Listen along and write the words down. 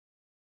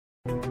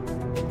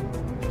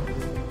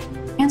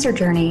Cancer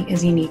journey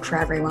is unique for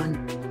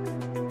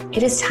everyone.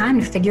 It is time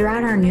to figure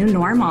out our new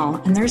normal,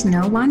 and there's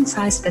no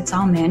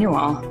one-size-fits-all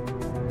manual.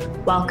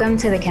 Welcome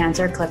to the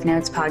Cancer Cliff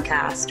Notes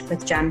podcast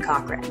with Jen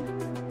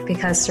Cochran,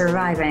 because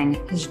surviving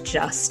is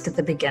just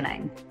the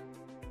beginning.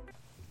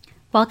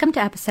 Welcome to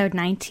episode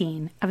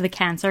 19 of the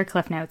Cancer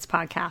Cliff Notes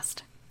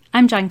podcast.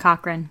 I'm Jen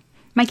Cochran.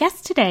 My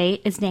guest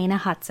today is Dana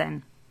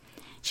Hudson.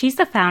 She's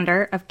the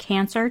founder of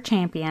Cancer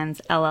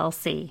Champions,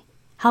 LLC,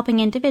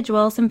 helping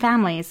individuals and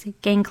families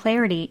gain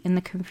clarity in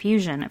the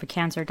confusion of a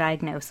cancer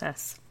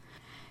diagnosis.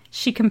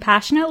 She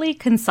compassionately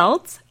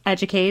consults,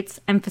 educates,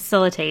 and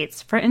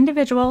facilitates for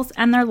individuals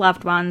and their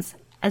loved ones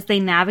as they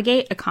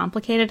navigate a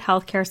complicated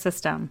healthcare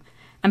system,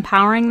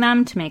 empowering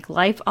them to make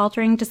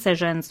life-altering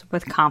decisions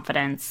with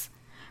confidence.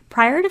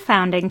 Prior to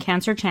founding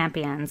Cancer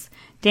Champions,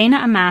 Dana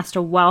amassed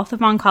a wealth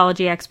of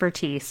oncology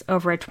expertise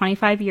over a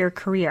 25-year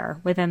career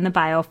within the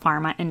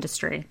biopharma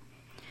industry.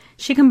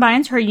 She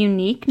combines her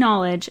unique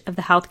knowledge of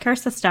the healthcare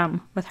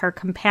system with her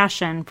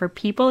compassion for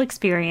people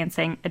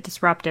experiencing a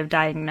disruptive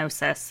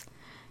diagnosis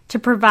to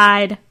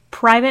provide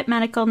private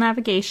medical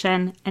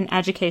navigation and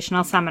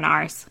educational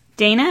seminars.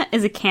 Dana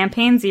is a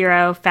Campaign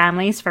Zero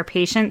Families for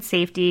Patient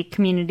Safety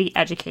community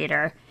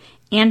educator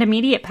and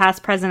immediate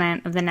past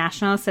president of the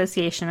National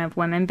Association of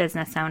Women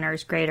Business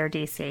Owners, Greater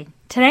DC.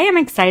 Today I'm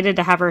excited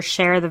to have her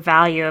share the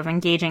value of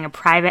engaging a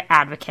private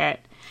advocate,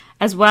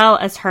 as well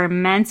as her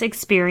immense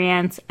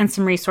experience and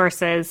some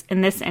resources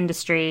in this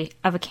industry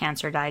of a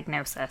cancer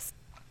diagnosis.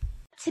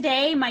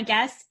 Today, my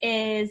guest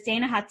is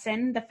Dana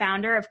Hudson, the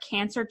founder of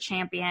Cancer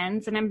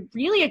Champions, and I'm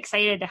really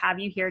excited to have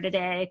you here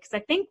today because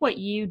I think what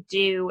you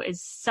do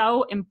is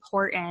so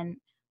important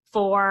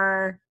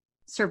for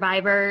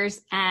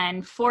survivors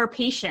and for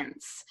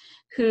patients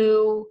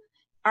who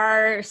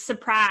are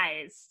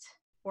surprised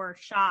or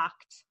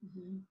shocked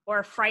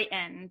or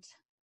frightened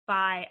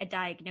by a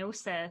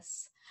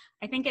diagnosis.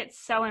 I think it's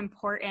so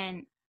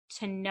important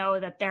to know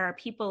that there are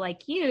people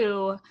like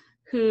you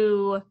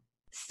who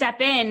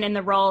step in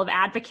the role of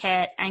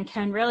advocate and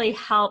can really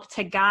help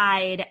to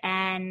guide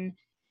and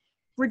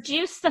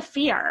reduce the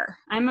fear.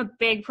 I'm a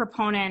big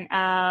proponent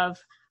of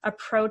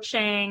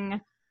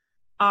approaching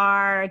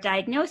our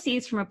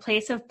diagnoses from a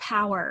place of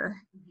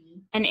power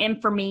and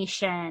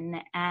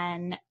information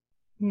and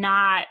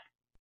not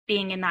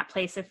being in that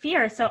place of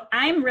fear. So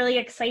I'm really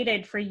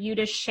excited for you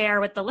to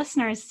share with the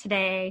listeners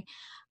today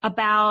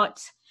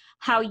about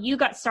how you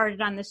got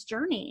started on this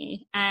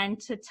journey and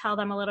to tell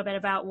them a little bit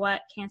about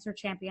what Cancer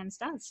Champions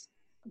does.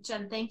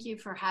 Jen, thank you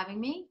for having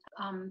me.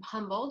 I'm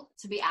humbled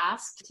to be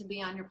asked to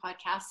be on your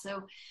podcast.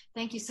 So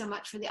thank you so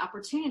much for the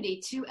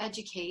opportunity to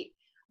educate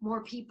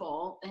more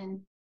people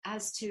and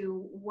as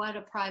to what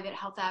a private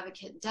health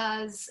advocate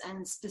does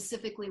and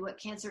specifically what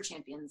Cancer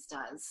Champions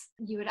does.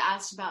 You had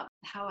asked about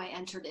how I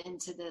entered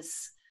into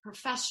this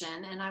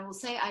profession, and I will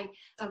say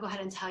I'll go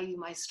ahead and tell you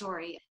my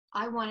story.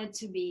 I wanted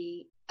to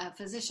be a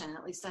physician,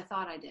 at least I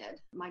thought I did.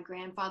 My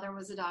grandfather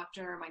was a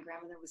doctor, my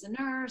grandmother was a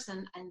nurse,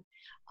 and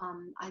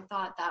I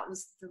thought that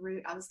was the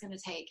route I was going to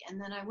take. And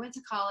then I went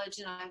to college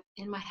and I'm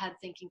in my head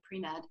thinking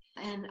pre-med,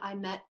 and I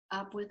met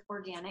up with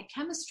organic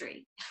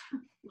chemistry,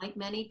 like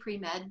many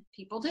pre-med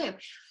people do.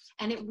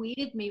 And it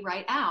weeded me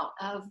right out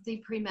of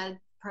the pre-med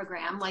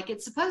program like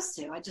it's supposed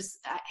to. I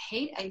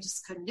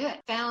just couldn't do it.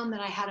 Found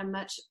that I had a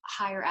much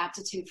higher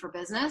aptitude for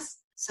business.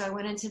 So I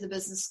went into the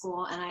business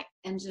school and I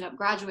ended up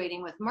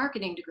graduating with a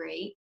marketing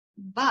degree,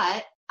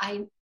 but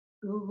I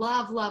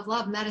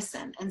love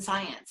medicine and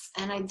science.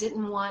 And I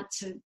didn't want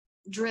to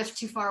drift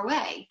too far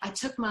away. I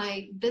took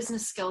my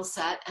business skill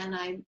set and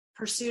I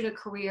pursued a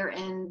career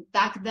in,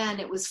 back then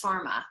it was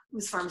pharma, it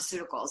was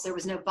pharmaceuticals. There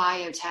was no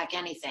biotech,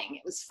 anything.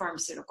 It was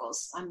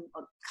pharmaceuticals. I'm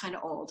kind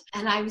of old.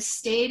 And I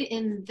stayed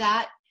in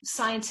that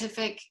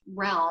scientific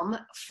realm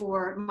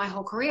for my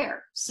whole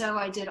career. So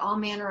I did all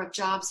manner of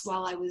jobs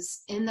while I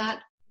was in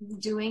that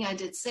I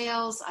did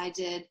sales, I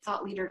did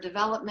thought leader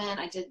development,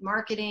 I did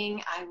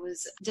marketing,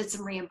 did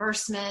some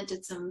reimbursement,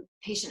 did some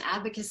patient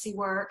advocacy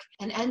work,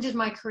 and ended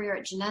my career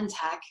at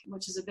Genentech,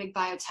 which is a big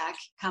biotech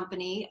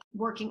company,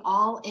 working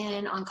all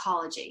in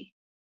oncology,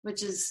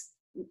 which is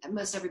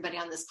most everybody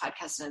on this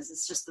podcast knows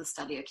it's just the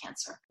study of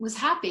cancer. Was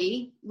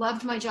happy,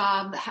 loved my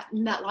job,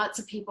 met lots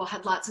of people,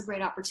 had lots of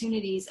great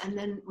opportunities, and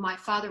then my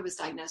father was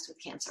diagnosed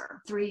with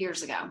cancer 3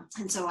 years ago.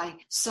 And so I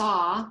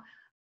saw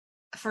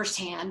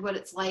firsthand what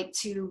it's like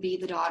to be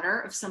the daughter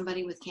of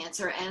somebody with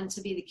cancer and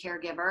to be the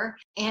caregiver.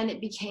 And it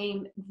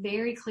became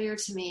very clear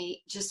to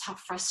me just how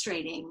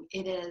frustrating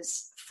it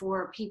is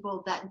for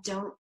people that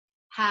don't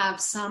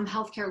have some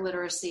healthcare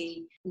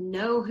literacy,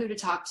 know who to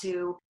talk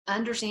to,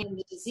 understand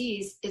the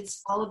disease.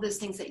 It's all of those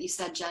things that you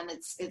said, Jen.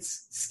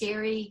 It's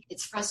scary.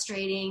 It's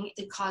frustrating.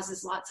 It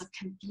causes lots of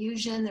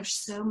confusion. There's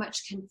so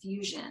much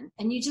confusion.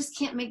 And you just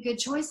can't make good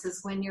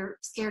choices when you're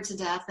scared to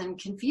death and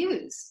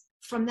confused.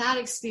 from that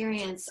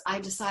experience, I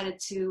decided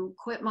to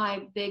quit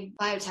my big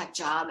biotech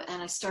job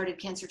and I started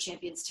Cancer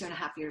Champions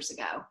 2.5 years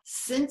ago.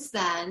 Since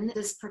then,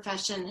 this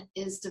profession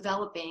is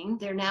developing.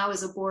 There now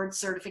is a board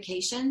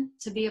certification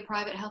to be a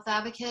private health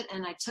advocate,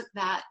 and I took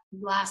that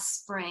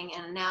last spring,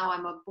 and now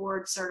I'm a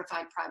board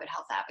certified private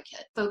health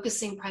advocate,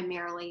 focusing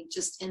primarily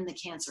just in the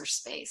cancer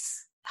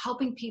space,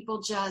 helping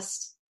people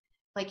just,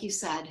 like you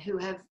said, who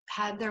have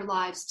had their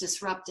lives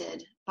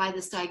disrupted by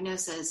this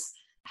diagnosis,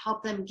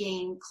 help them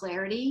gain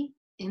clarity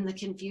in the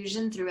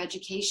confusion through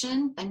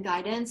education and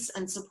guidance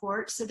and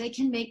support so they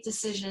can make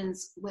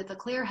decisions with a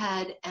clear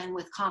head and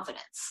with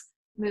confidence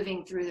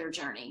moving through their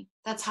journey.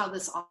 That's how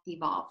this all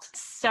evolved.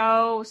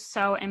 So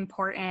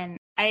important.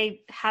 I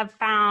have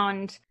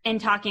found in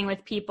talking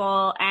with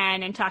people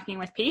and in talking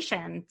with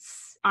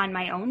patients on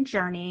my own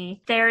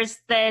journey, there's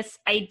this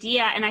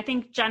idea, and I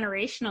think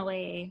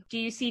generationally, do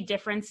you see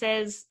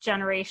differences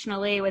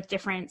generationally with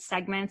different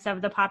segments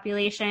of the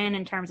population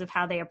in terms of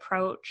how they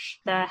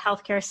approach the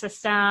healthcare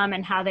system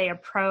and how they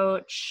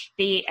approach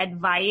the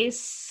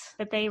advice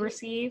that they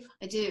receive?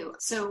 I do.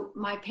 So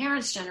my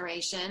parents'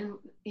 generation,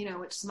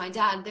 which is my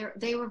dad,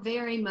 they were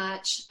very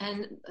much,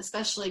 and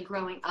especially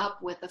growing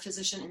up with a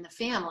physician in the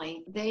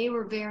family, they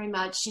were very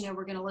much,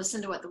 we're going to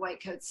listen to what the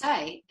white coats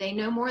say. They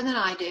know more than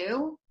I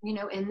do,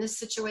 in this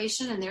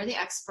situation, and they're the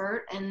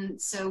expert.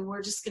 And so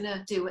we're just going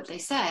to do what they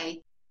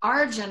say.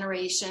 Our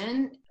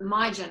generation,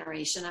 my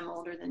generation, I'm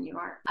older than you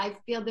are, I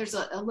feel there's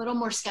a little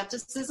more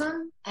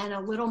skepticism and a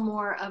little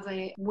more of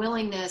a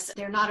willingness.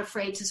 They're not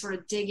afraid to sort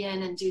of dig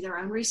in and do their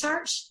own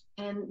research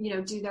and,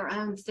 do their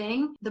own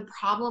thing. The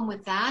problem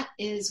with that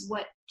is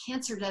what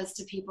cancer does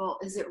to people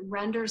is it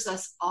renders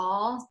us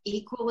all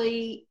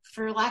equally,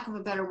 for lack of a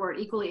better word,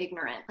 equally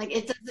ignorant. Like,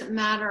 it doesn't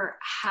matter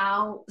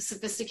how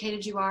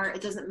sophisticated you are.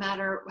 It doesn't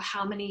matter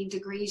how many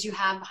degrees you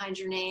have behind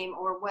your name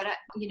or what,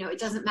 it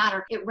doesn't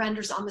matter. It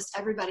renders almost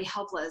everybody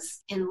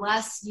helpless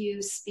unless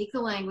you speak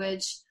the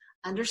language,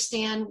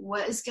 understand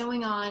what is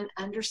going on,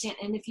 and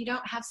if you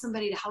don't have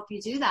somebody to help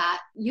you do that,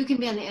 you can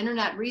be on the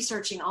internet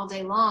researching all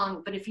day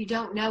long, but if you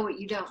don't know what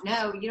you don't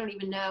know, you don't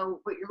even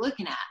know what you're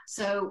looking at.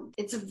 So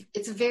it's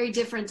a very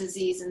different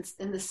disease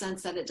in the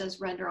sense that it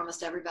does render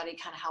almost everybody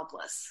kind of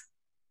helpless.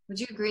 Would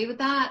you agree with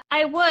that?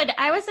 I would.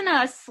 I was in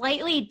a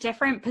slightly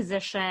different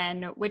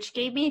position, which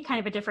gave me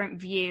kind of a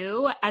different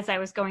view as I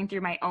was going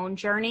through my own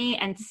journey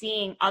and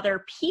seeing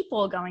other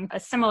people going a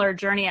similar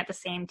journey at the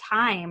same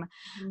time.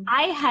 Mm-hmm.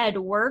 I had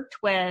worked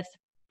with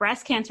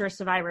breast cancer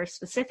survivors,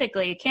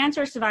 specifically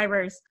cancer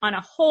survivors on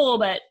a whole,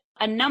 but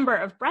a number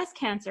of breast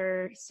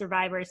cancer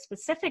survivors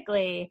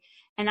specifically.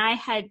 And I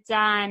had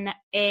done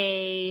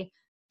a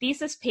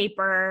thesis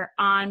paper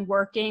on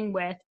working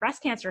with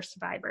breast cancer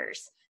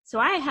survivors. So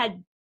I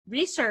had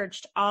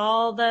researched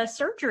all the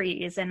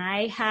surgeries and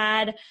I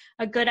had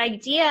a good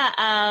idea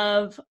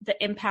of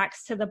the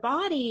impacts to the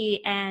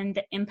body and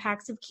the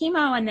impacts of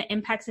chemo and the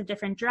impacts of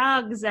different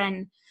drugs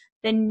and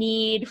the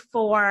need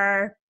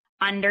for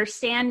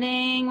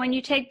understanding when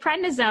you take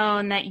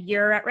prednisone that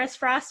you're at risk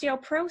for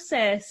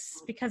osteoporosis,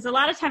 because a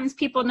lot of times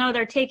people know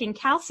they're taking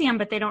calcium,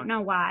 but they don't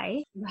know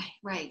why.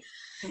 Right.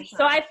 Sure.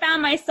 So I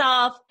found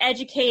myself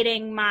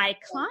educating my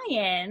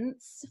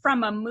clients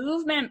from a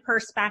movement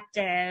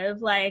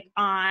perspective, like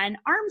on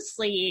arm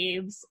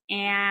sleeves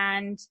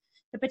and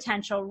the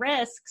potential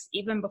risks,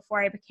 even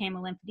before I became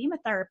a lymphedema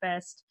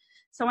therapist.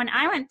 So when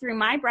I went through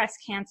my breast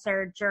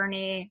cancer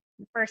journey,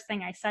 the first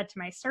thing I said to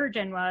my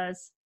surgeon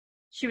was,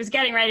 she was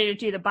getting ready to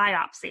do the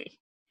biopsy.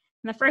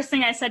 And the first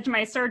thing I said to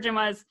my surgeon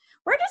was,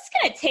 we're just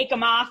going to take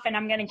them off and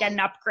I'm going to get an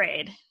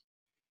upgrade.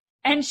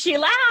 And she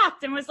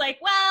laughed and was like,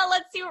 well,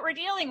 let's see what we're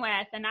dealing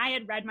with. And I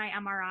had read my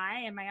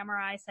MRI and my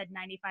MRI said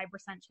 95%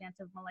 chance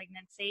of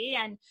malignancy,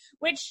 and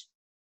which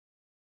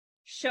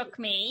shook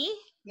me.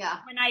 Yeah.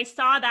 When I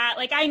saw that,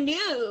 like I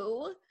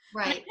knew,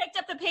 right. When I picked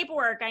up the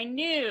paperwork, I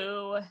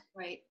knew.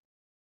 Right.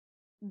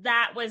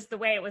 That was the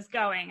way it was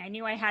going. I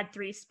knew I had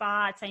 3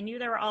 spots. I knew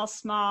they were all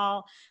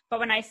small. But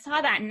when I saw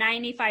that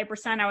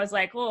 95%, I was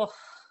like, oh,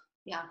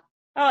 yeah.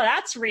 Oh,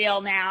 that's real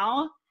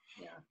now.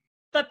 Yeah.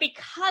 But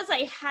because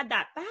I had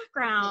that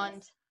background,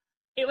 yes.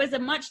 It was a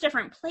much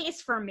different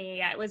place for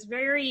me. It was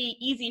very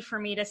easy for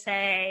me to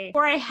say,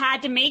 before I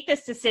had to make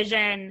this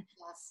decision,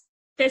 yes.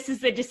 This is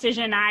the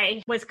decision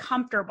I was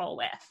comfortable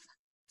with.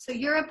 So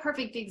you're a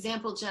perfect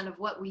example, Jen, of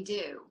what we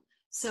do.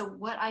 So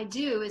what I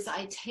do is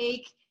I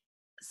take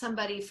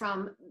somebody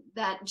from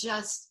that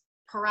just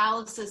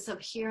paralysis of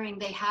hearing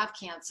they have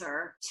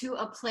cancer to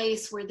a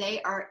place where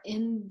they are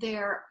in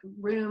their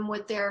room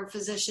with their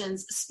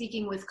physicians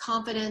speaking with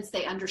confidence.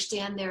 They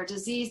understand their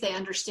disease, they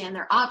understand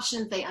their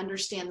options, they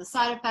understand the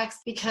side effects,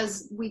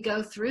 because we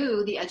go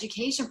through the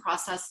education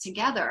process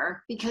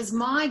together. Because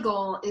my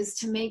goal is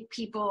to make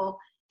people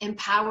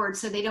empowered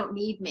so they don't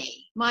need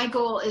me. My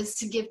goal is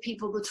to give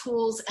people the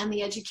tools and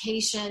the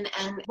education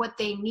and what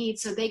they need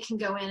so they can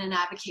go in and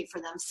advocate for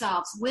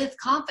themselves with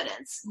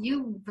confidence.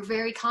 You were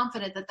very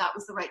confident that that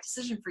was the right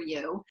decision for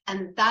you.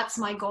 And that's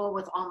my goal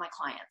with all my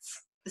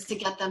clients. is to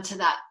get them to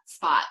that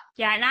spot.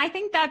 Yeah. And I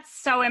think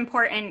that's so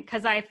important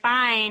because I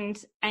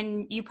find,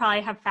 and you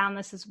probably have found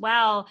this as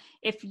well,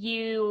 if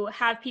you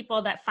have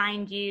people that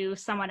find you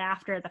somewhat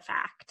after the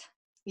fact.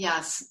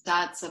 Yes,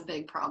 that's a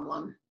big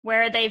problem.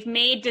 Where they've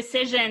made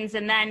decisions.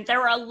 And then there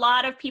were a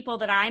lot of people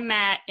that I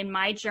met in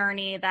my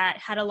journey that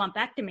had a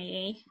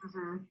lumpectomy.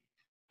 Mm-hmm.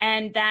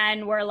 And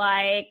then were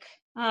like,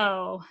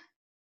 oh,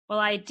 well,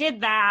 I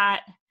did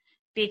that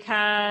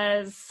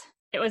because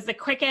it was the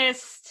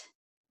quickest.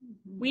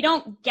 We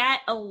don't get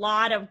a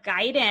lot of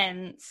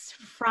guidance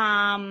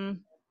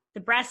from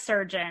the breast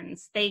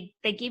surgeons. They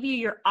give you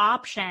your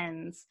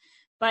options,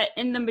 but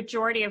in the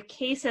majority of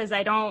cases,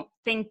 I don't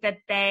think that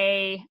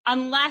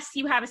unless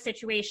you have a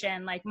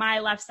situation like my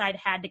left side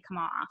had to come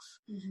off.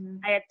 Mm-hmm.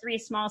 I had 3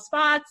 small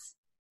spots.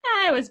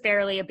 It was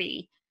barely a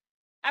B.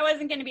 I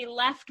wasn't going to be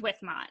left with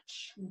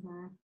much.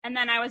 Mm-hmm. And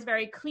then I was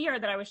very clear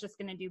that I was just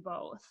going to do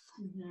both.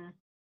 Mm-hmm.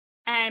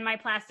 And my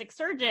plastic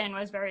surgeon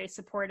was very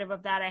supportive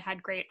of that. I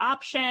had great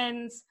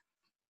options.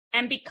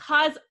 And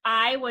because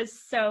I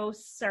was so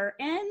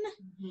certain,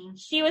 mm-hmm.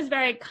 she was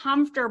very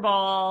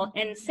comfortable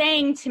in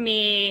saying to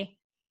me,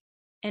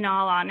 in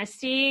all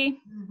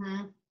honesty,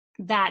 mm-hmm.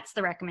 that's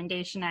the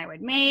recommendation I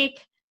would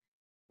make.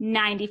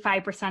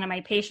 95% of my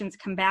patients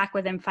come back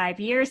within 5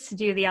 years to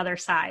do the other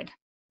side.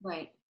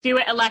 Right. Do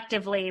it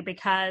electively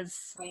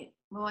because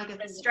well, I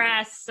get the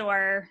stress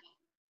or...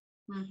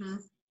 Mm-hmm.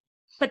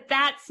 But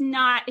that's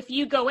not, if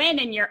you go in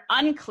and you're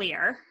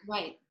unclear,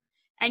 right,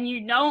 and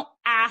you don't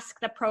ask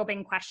the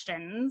probing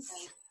questions,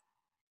 right.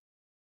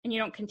 and you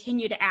don't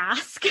continue to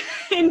ask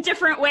in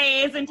different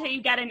ways until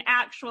you get an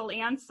actual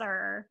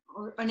answer.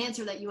 Or an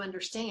answer that you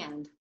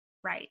understand.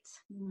 Right.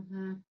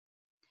 Mm-hmm.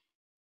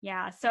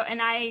 Yeah. So,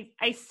 and I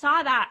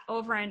saw that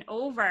over and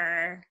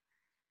over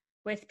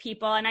with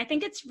people, and I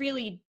think it's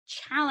really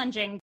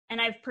challenging.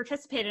 And I've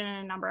participated in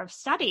a number of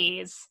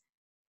studies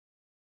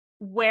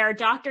where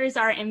doctors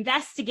are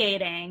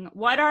investigating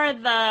what are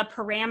the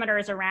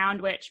parameters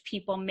around which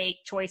people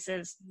make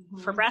choices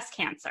mm-hmm. for breast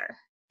cancer.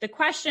 The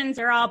questions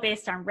are all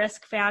based on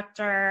risk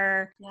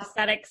factor, yep.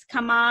 Aesthetics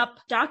come up.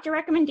 Doctor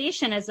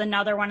recommendation is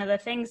another one of the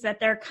things that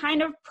they're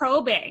kind of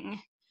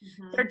probing.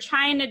 Mm-hmm. They're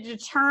trying to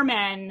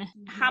determine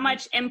mm-hmm. how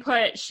much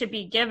input should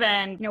be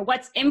given,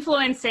 what's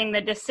influencing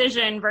the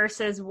decision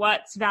versus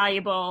what's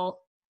valuable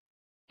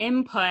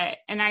input.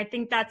 And I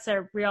think that's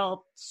a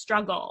real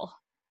struggle.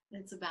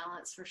 It's a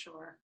balance for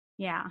sure.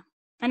 Yeah.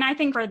 And I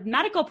think for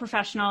medical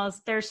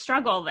professionals, there's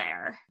struggle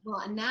there. Well,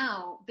 and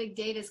now big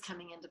data is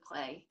coming into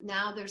play.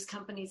 Now there's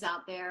companies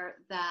out there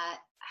that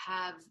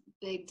have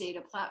big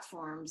data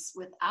platforms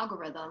with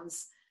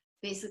algorithms,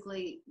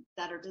 basically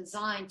that are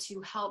designed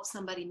to help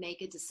somebody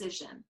make a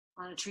decision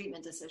on a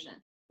treatment decision.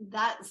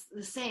 That's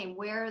the same.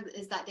 Where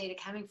is that data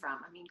coming from?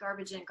 I mean,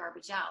 garbage in,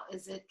 garbage out.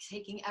 Is it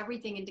taking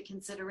everything into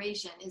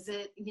consideration? Is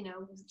it,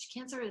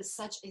 cancer is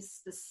such a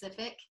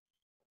specific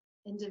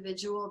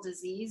individual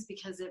disease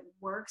because it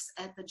works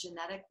at the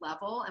genetic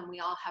level and we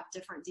all have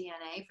different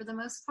DNA for the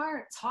most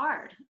part. It's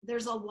hard.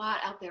 There's a lot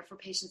out there for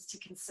patients to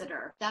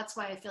consider. That's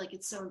why I feel like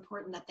it's so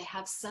important that they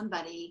have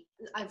somebody.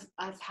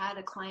 I've had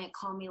a client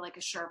call me like a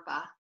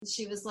Sherpa.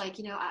 She was like,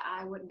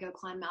 I wouldn't go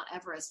climb Mount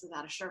Everest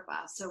without a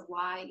Sherpa. So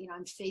why,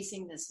 I'm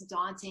facing this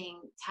daunting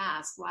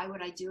task. Why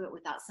would I do it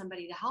without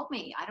somebody to help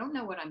me? I don't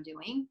know what I'm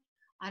doing.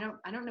 I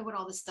don't know what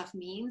all this stuff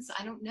means.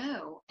 I don't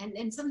know.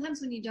 And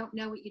sometimes when you don't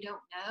know what you don't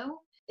know,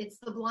 it's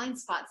the blind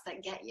spots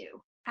that get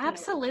you.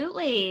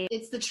 Absolutely.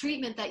 It's the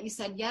treatment that you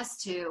said yes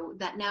to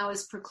that now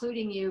is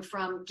precluding you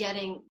from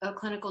getting a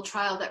clinical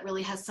trial that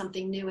really has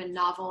something new and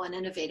novel and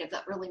innovative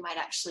that really might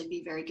actually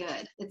be very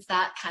good. It's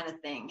that kind of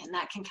thing. And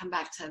that can come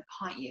back to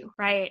haunt you.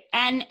 Right.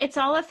 And it's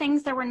all the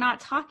things that we're not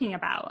talking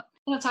about.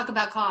 We'll talk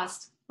about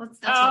cost.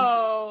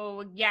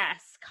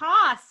 Yes.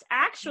 Cost,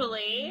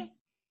 actually.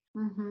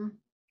 Mm-hmm.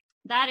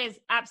 That is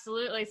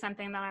absolutely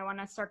something that I want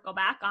to circle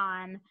back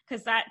on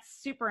because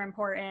that's super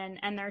important.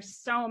 And there's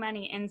so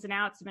many ins and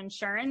outs of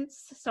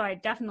insurance. So I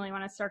definitely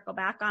want to circle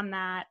back on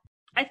that.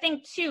 I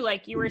think too,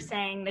 like you were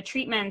saying, the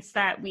treatments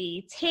that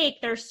we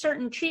take, there's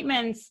certain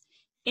treatments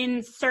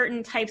in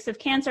certain types of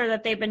cancer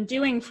that they've been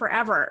doing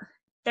forever.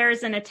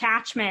 There's an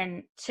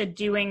attachment to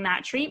doing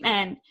that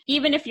treatment,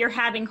 even if you're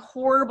having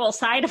horrible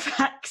side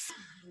effects.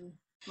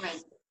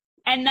 Right.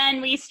 And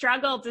then we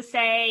struggle to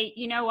say,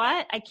 you know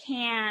what, I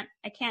can't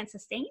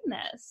sustain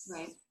this.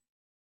 Right.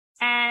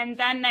 And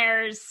then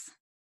there's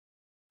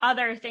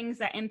other things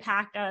that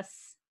impact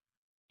us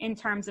in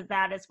terms of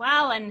that as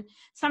well. And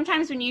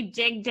sometimes when you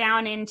dig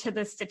down into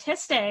the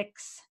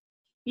statistics,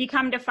 you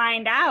come to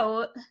find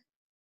out,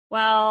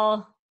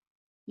 well,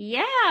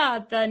 yeah,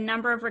 the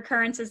number of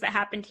recurrences that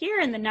happened here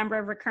and the number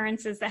of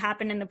recurrences that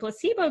happened in the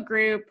placebo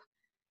group,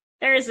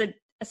 there's a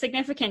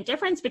significant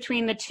difference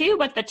between the two,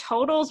 but the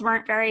totals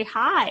weren't very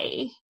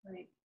high.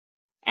 Right.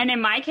 And in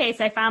my case,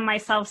 I found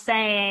myself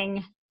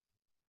saying,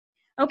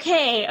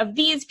 okay, of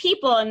these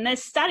people in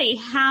this study,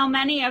 how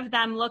many of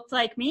them looked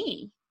like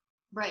me?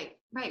 Right.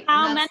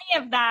 How many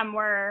of them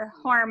were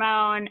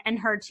hormone and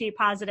HER2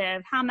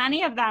 positive? How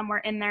many of them were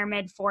in their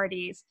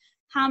mid-40s?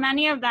 how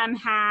many of them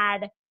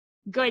had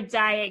good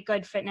diet,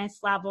 good fitness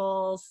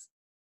levels,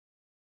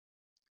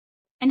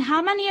 and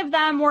how many of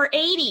them were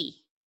 80?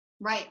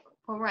 Right.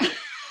 Well, right.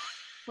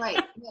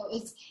 Right.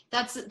 No,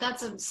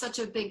 that's such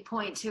a big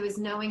point too, is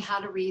knowing how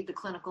to read the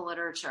clinical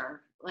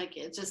literature. Like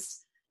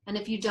and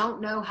if you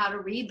don't know how to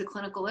read the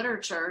clinical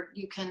literature,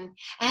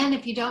 and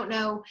if you don't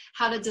know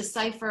how to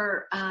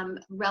decipher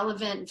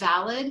relevant,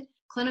 valid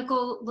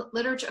clinical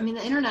literature, I mean,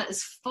 the internet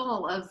is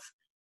full of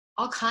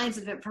all kinds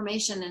of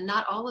information, and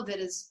not all of it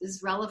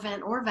is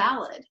relevant or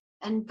valid.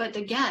 But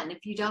again,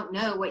 if you don't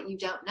know what you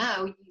don't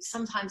know,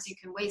 sometimes you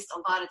can waste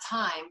a lot of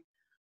time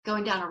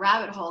going down a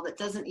rabbit hole that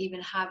doesn't even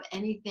have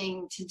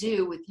anything to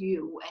do with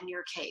you and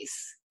your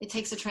case. It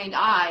takes a trained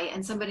eye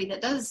and somebody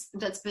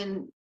that's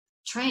been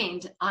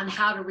trained on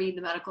how to read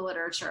the medical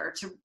literature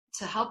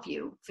to help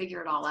you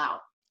figure it all out.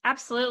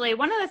 Absolutely.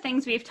 One of the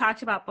things we've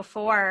talked about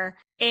before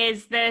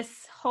is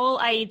this whole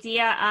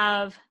idea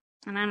of,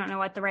 and I don't know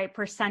what the right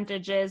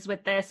percentage is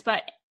with this,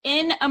 but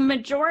in a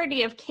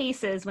majority of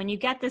cases, when you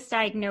get this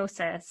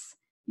diagnosis,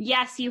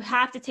 yes, you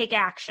have to take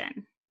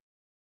action,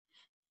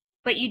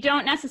 but you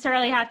don't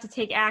necessarily have to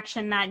take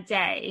action that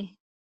day.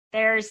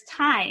 There's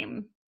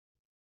time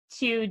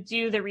to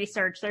do the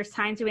research. There's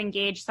time to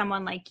engage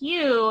someone like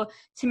you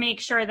to make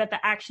sure that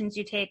the actions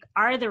you take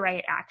are the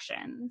right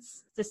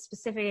actions. The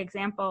specific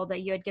example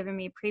that you had given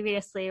me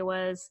previously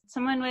was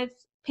someone with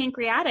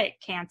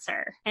pancreatic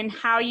cancer and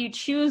how you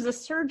choose a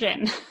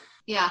surgeon.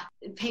 Yeah,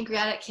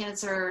 pancreatic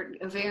cancer,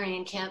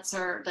 ovarian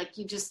cancer, like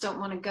you just don't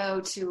want to go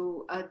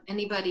to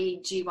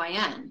anybody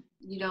GYN.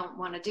 You don't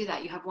want to do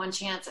that. You have one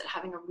chance at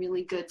having a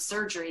really good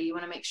surgery. You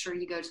want to make sure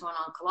you go to an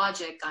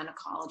oncologic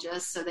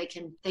gynecologist so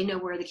they know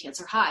where the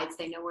cancer hides.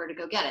 They know where to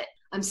go get it.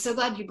 I'm so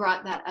glad you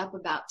brought that up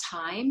about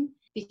time,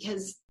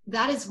 because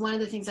that is one of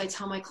the things I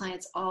tell my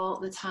clients all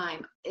the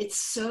time. It's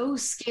so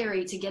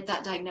scary to get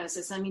that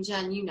diagnosis. I mean,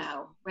 Jen, you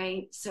know,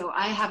 right? So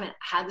I haven't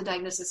had the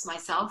diagnosis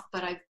myself,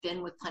 but I've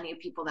been with plenty of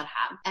people that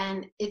have.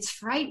 And it's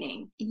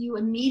frightening. You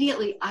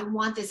immediately, I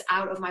want this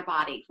out of my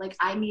body. Like,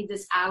 I need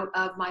this out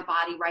of my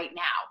body right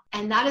now.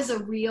 And that is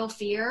a real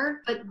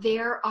fear. But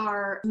there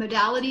are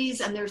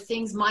modalities and there are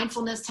things,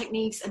 mindfulness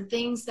techniques and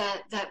things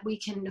that we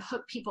can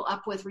hook people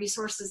up with,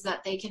 resources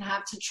that they can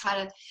have to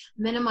try to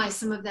minimize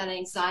some of that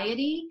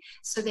anxiety,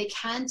 so they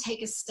can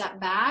take a step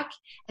back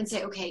and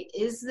say, okay,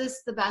 is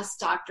this the best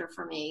doctor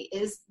for me?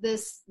 Is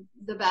this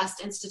the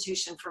best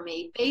institution for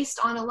me? Based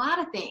on a lot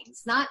of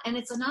things. And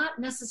it's not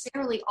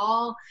necessarily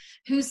all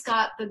who's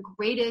got the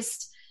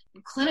greatest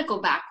clinical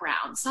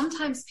background.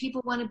 Sometimes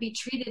people want to be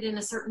treated in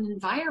a certain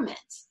environment.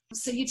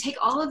 So you take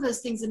all of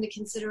those things into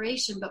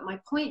consideration. But my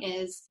point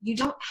is, you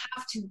don't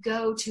have to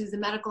go to the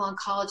medical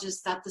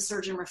oncologist that the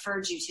surgeon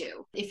referred you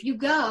to. If you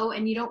go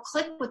and you don't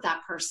click with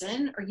that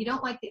person, or you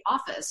don't like the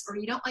office, or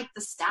you don't like the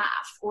staff,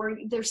 or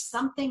there's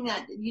something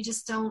that you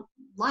just don't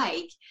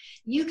like,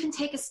 you can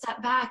take a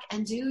step back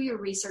and do your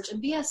research and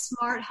be a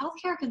smart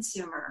healthcare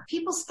consumer.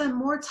 People spend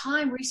more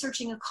time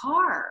researching a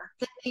car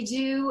than they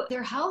do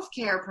their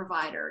healthcare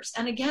providers.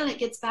 And again, it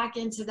gets back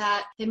into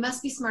that, they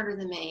must be smarter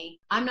than me.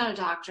 I'm not a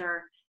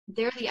doctor.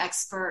 They're the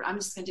expert. I'm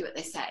just going to do what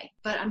they say.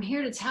 But I'm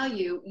here to tell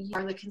you, you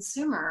are the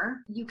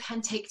consumer. You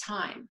can take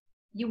time.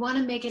 You want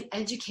to make an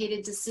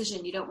educated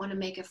decision. You don't want to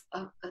make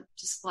a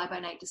just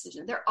fly-by-night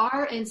decision. There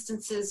are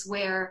instances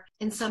where,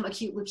 in some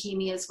acute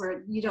leukemias,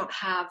 where you don't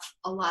have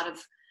a lot of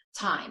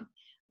time.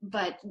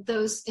 But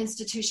those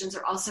institutions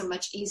are also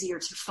much easier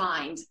to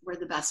find where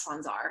the best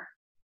ones are,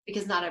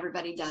 because not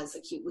everybody does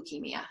acute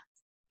leukemia.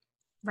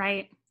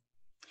 Right.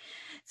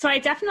 So I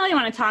definitely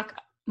want to talk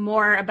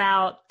more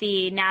about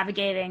the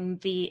navigating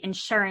the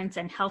insurance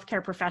and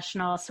healthcare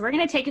professionals. So we're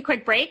going to take a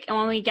quick break, and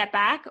when we get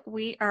back,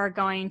 we are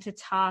going to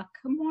talk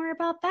more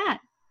about that.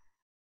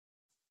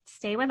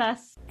 Stay with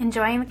us.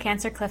 Enjoying the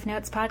Cancer Cliff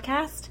Notes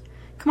podcast?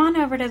 Come on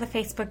over to the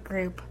Facebook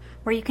group,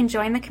 where you can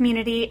join the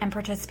community and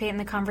participate in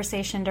the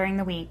conversation during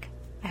the week.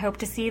 I hope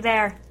to see you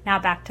there. Now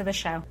back to the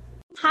show.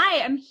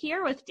 Hi, I'm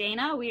here with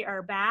Dana. We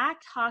are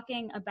back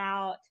talking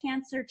about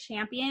Cancer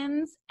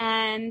Champions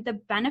and the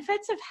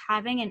benefits of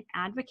having an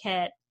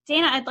advocate.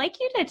 Dana, I'd like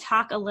you to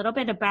talk a little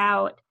bit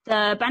about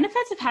the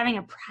benefits of having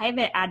a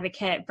private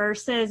advocate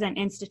versus an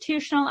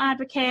institutional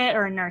advocate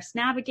or a nurse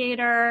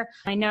navigator.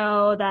 I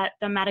know that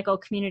the medical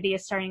community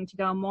is starting to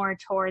go more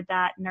toward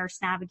that nurse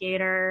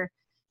navigator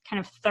kind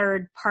of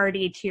third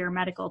party to your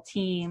medical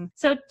team.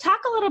 So talk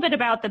a little bit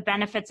about the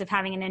benefits of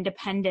having an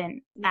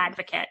independent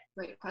advocate.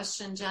 Great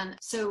question, Jen.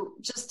 So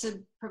just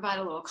to provide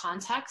a little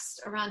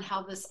context around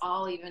how this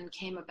all even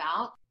came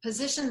about,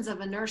 positions of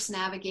a nurse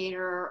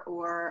navigator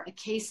or a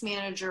case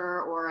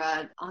manager or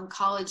an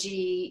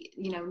oncology,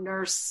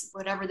 nurse,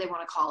 whatever they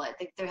want to call it.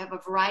 They have a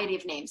variety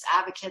of names,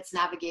 advocates,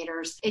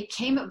 navigators. It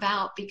came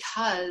about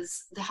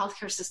because the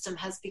healthcare system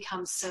has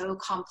become so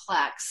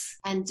complex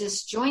and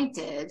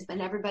disjointed,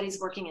 and everybody's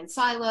working in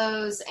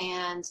silos,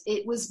 and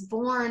it was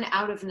born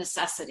out of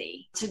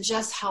necessity to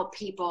just help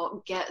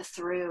people get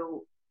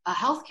through a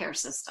healthcare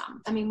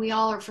system. I mean, we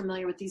all are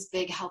familiar with these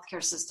big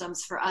healthcare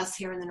systems. For us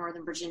here in the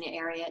Northern Virginia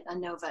area,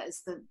 Inova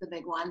is the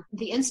big one.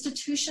 The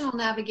institutional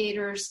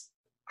navigators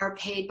are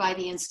paid by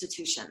the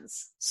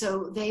institutions.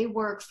 So they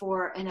work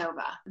for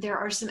Inova. There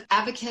are some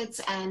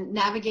advocates and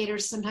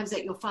navigators sometimes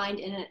that you'll find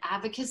in an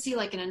advocacy,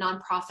 like in a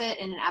nonprofit,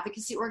 in an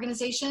advocacy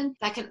organization,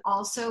 that can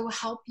also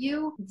help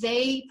you.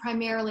 They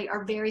primarily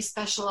are very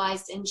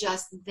specialized in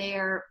just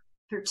their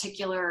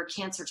particular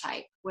cancer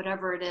type,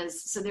 whatever it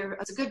is. So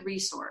it's a good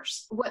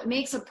resource. What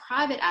makes a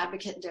private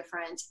advocate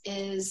different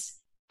is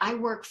I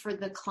work for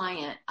the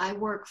client. I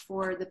work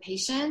for the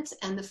patient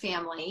and the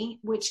family,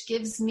 which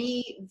gives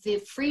me the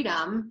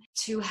freedom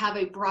to have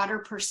a broader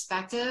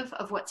perspective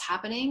of what's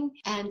happening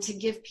and to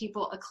give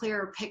people a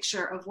clearer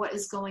picture of what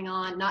is going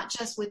on, not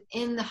just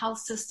within the health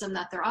system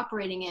that they're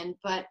operating in,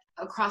 but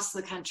across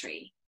the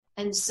country.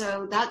 And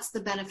so that's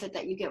the benefit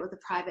that you get with a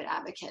private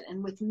advocate.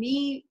 And with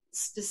me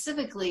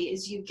specifically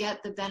is you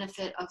get the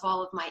benefit of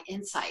all of my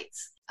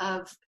insights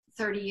of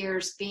 30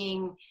 years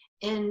being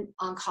in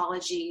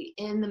oncology,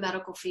 in the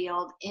medical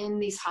field, in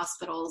these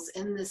hospitals,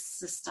 in this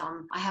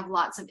system. I have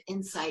lots of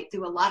insight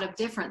through a lot of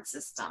different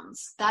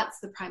systems. That's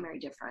the primary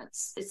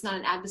difference. It's not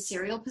an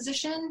adversarial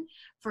position.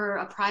 For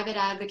a private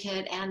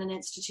advocate and an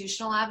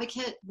institutional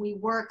advocate, we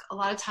work a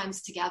lot of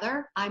times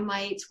together. I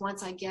might,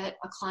 once I get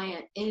a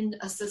client in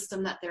a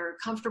system that they're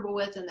comfortable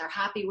with and they're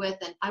happy with,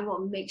 and I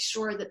will make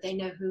sure that they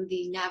know who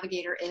the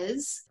navigator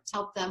is,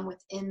 help them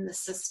within the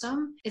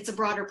system. It's a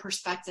broader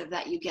perspective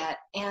that you get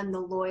and the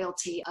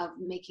loyalty of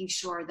making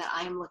sure that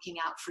I am looking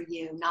out for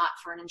you, not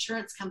for an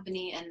insurance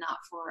company and not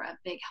for a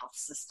big health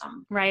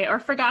system. Right. Or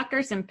for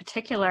doctors in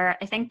particular.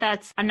 I think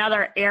that's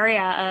another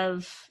area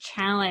of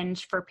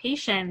challenge for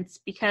patients,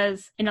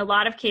 because in a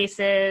lot of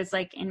cases,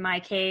 like in my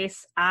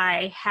case,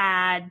 I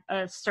had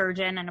a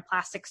surgeon and a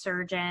plastic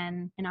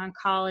surgeon, an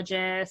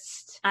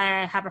oncologist.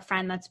 I have a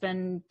friend that's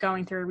been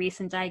going through a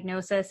recent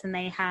diagnosis and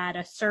they had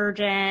a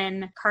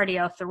surgeon,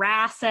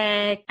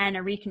 cardiothoracic, and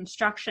a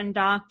reconstruction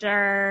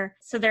doctor.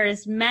 So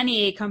there's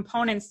many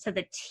components to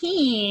the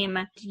team.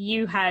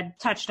 You had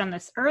touched on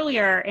this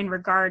earlier in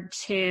regard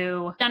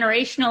to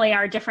generationally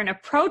our different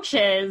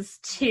approaches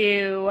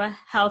to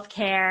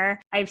healthcare.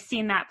 I've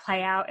seen that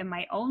play out in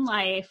my own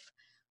life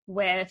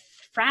with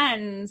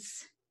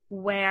friends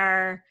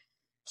where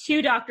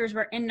two doctors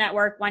were in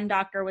network, one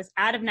doctor was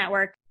out of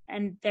network,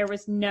 and there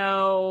was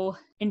no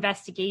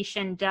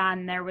investigation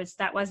done.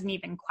 That wasn't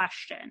even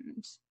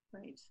questioned.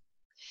 Right.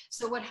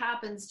 So what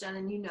happens, Jen,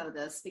 and you know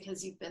this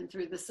because you've been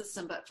through the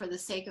system, but for the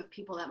sake of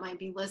people that might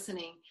be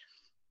listening,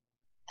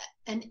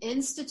 an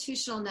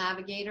institutional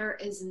navigator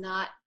is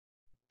not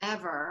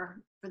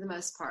ever, for the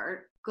most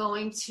part,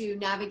 going to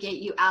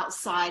navigate you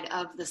outside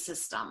of the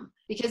system.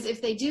 Because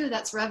if they do,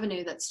 that's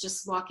revenue that's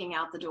just walking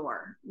out the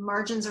door.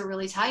 Margins are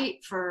really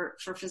tight for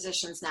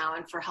physicians now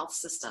and for health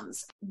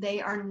systems.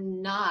 They are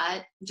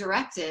not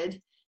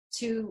directed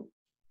to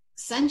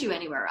send you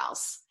anywhere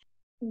else.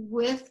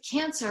 With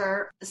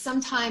cancer,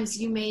 sometimes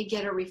you may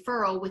get a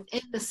referral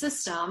within the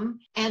system,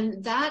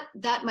 and that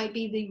might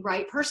be the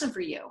right person for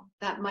you.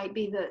 That might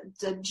be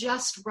the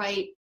just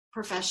right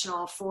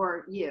professional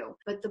for you.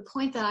 But the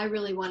point that I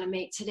really want to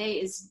make today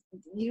is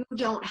you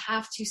don't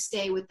have to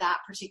stay with that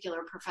particular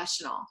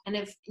professional. And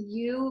if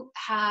you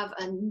have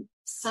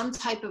some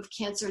type of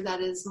cancer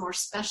that is more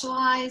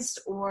specialized,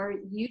 or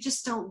you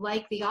just don't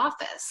like the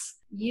office,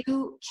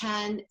 you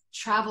can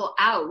travel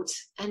out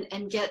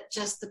and get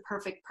just the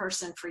perfect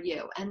person for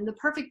you. And the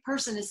perfect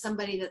person is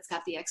somebody that's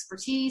got the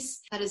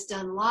expertise, that has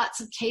done lots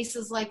of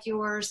cases like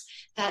yours,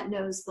 that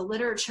knows the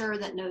literature,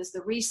 that knows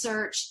the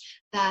research,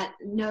 that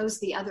knows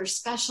the other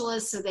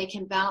specialists so they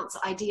can bounce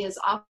ideas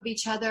off of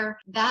each other.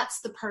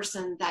 That's the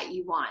person that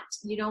you want.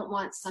 You don't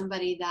want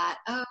somebody that,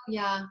 oh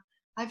yeah,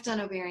 I've done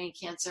ovarian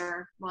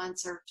cancer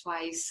once or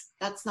twice.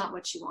 That's not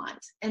what you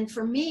want. And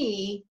for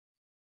me,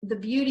 the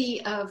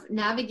beauty of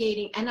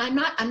navigating, and I'm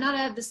not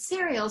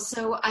adversarial,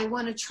 so I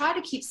want to try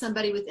to keep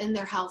somebody within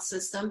their health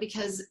system,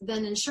 because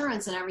then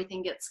insurance and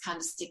everything gets kind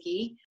of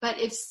sticky. But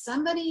if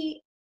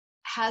somebody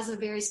has a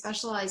very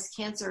specialized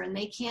cancer and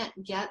they can't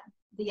get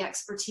the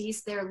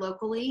expertise there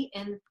locally,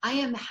 and I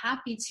am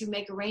happy to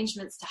make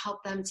arrangements to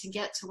help them to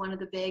get to one of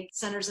the big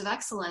centers of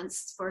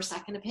excellence for a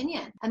second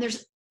opinion. And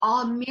there's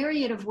a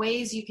myriad of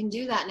ways you can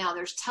do that now.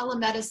 There's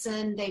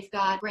telemedicine. They've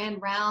got grand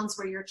rounds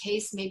where your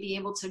case may be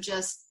able to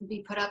just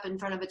be put up in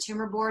front of a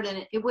tumor board,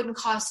 and it wouldn't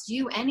cost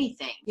you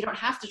anything. You don't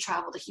have to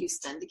travel to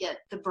Houston to get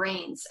the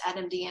brains at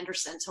MD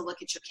Anderson to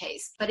look at your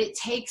case. But it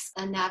takes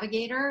a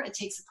navigator, it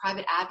takes a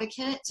private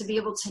advocate to be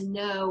able to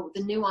know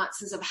the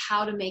nuances of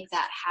how to make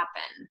that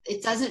happen.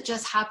 It doesn't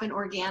just happen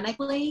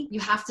organically. You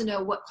have to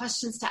know what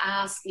questions to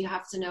ask. You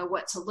have to know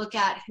what to look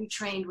at, who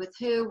trained with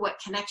who, what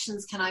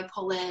connections can I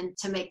pull in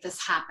to make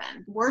this happen.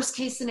 Worst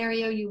case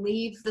scenario, you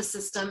leave the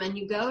system and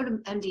you go to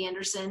MD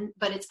Anderson,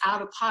 but it's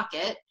out of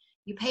pocket.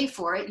 You pay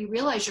for it. You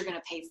realize you're going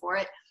to pay for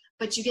it,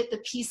 but you get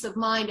the peace of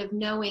mind of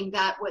knowing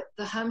that what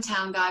the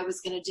hometown guy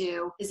was going to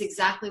do is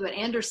exactly what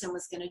Anderson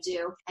was going to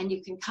do. And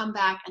you can come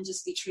back and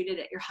just be treated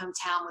at your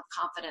hometown with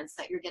confidence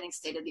that you're getting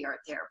state-of-the-art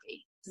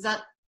therapy. Does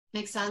that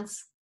make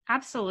sense?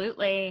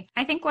 Absolutely.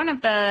 I think one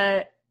of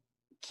the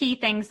key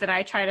things that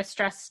I try to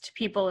stress to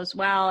people as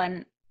well,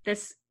 and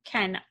this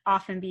can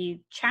often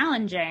be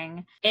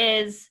challenging,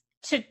 is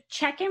to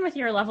check in with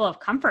your level of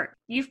comfort.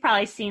 You've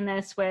probably seen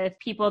this with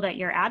people that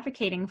you're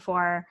advocating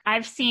for.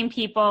 I've seen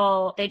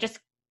people, they just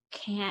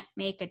can't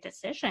make a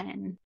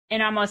decision.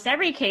 In almost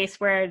every case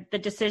where the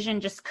decision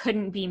just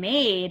couldn't be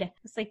made,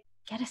 it's like,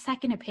 get a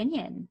second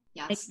opinion.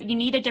 Yes. Like, you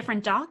need a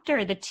different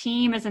doctor. The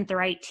team isn't the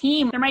right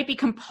team. There might be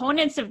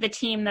components of the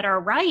team that are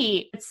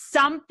right, but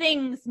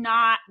something's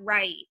not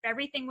right. If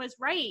everything was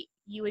right,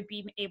 you would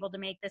be able to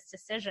make this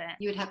decision.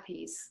 You would have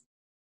peace.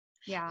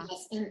 Yeah.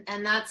 Yes,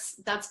 and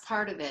that's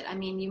part of it. I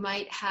mean, you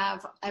might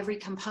have every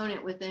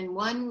component within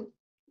one,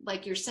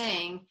 like you're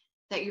saying,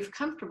 that you're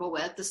comfortable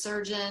with, the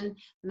surgeon,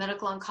 the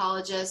medical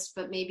oncologist,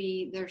 but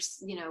maybe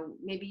there's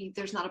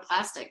not a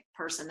plastic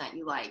person that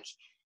you like.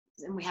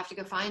 And we have to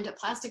go find a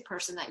plastic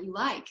person that you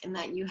like and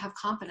that you have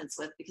confidence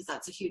with, because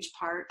that's a huge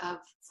part of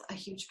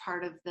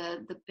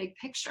the big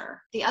picture.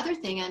 The other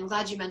thing, I'm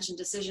glad you mentioned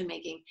decision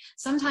making.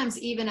 Sometimes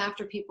even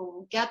after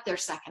people get their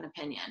second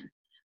opinion,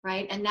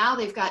 right? And now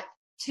they've got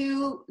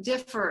two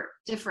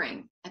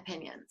differing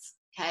opinions.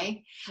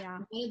 Okay. Yeah.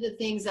 One of the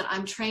things that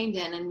I'm trained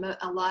in, and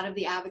a lot of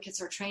the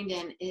advocates are trained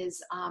in,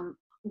 is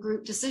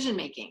group decision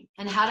making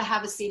and how to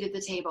have a seat at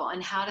the table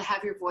and how to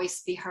have your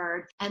voice be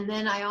heard. And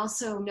then I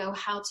also know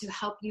how to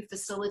help you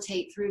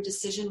facilitate through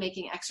decision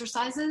making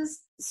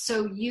exercises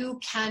so you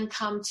can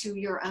come to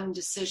your own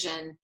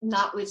decision,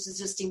 not with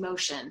just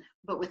emotion,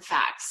 but with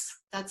facts.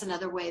 That's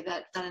another way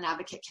that an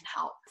advocate can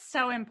help.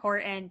 So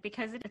important,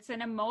 because it's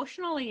an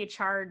emotionally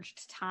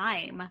charged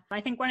time.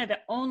 I think one of the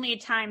only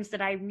times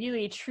that I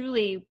really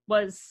truly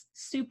was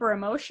super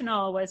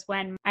emotional was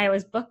when I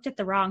was booked at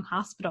the wrong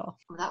hospital.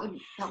 Well,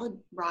 that would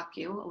rock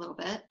you a little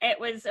bit. It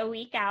was a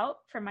week out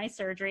from my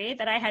surgery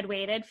that I had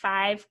waited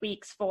 5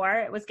 weeks for.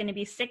 It was going to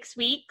be 6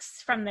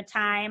 weeks from the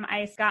time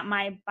I got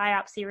my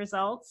biopsy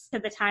results to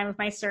the time of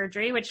my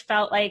surgery, which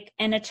felt like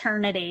an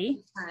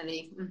eternity.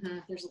 Mm-hmm.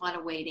 There's a lot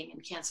of waiting in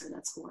cancer.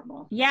 That's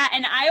horrible. Yeah.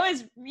 And I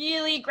was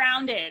really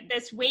grounded.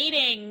 This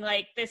waiting,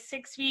 like this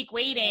 6 week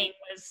waiting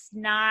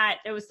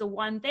it was the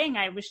one thing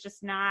I was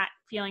just not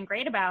feeling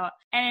great about.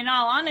 And in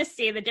all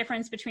honesty, the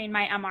difference between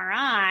my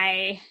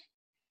MRI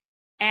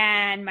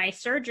and my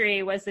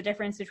surgery was the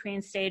difference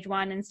between stage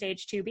 1 and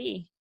stage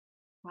 2B.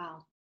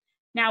 Wow.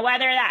 Now,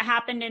 whether that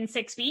happened in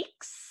 6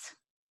 weeks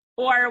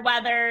or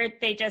whether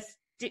they just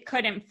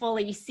couldn't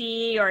fully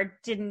see or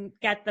didn't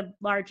get the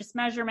largest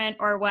measurement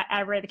or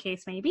whatever the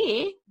case may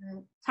be,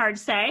 It's hard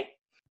to say.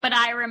 But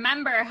I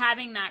remember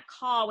having that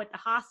call with the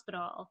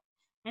hospital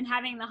and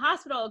having the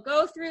hospital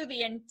go through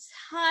the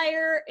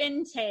entire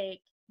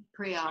intake.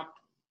 Pre-op.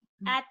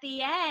 At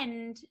the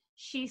end,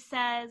 she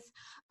says,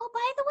 "Oh,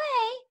 by the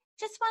way,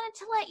 just wanted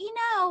to let you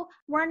know,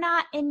 we're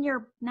not in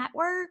your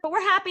network, but we're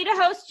happy to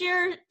host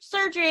your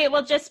surgery. It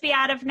will just be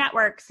out of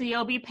network, so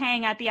you'll be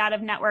paying at the out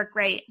of network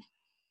rate."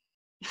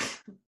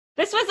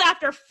 This was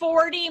after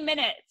 40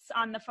 minutes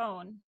on the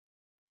phone.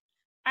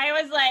 I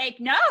was like,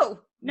 no,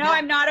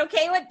 I'm not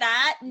okay with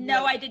that.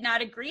 No, I did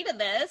not agree to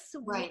this.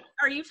 Right. What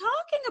are you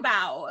talking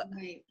about?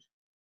 Right.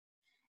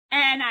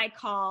 And I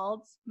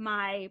called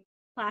my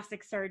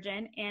plastic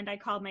surgeon and I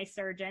called my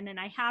surgeon, and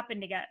I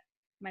happened to get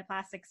my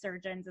plastic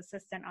surgeon's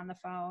assistant on the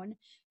phone.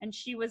 And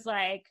she was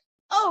like,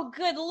 "Oh,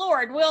 good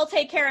Lord, we'll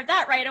take care of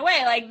that right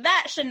away. Like,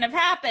 that shouldn't have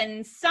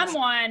happened.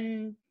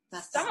 Someone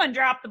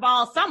dropped the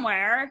ball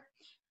somewhere."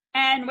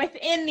 And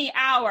within the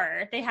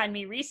hour, they had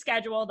me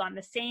rescheduled on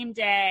the same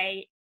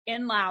day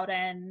in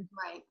Loudoun.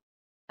 Right.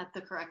 At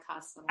the correct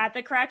hospital. At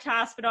the correct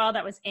hospital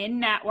that was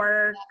in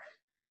network.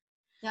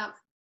 Yep.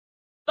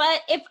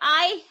 But if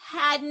I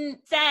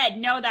hadn't said,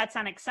 "No, that's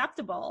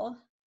unacceptable."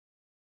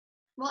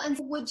 Well, and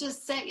would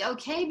just say,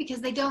 okay,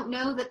 because they don't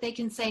know that they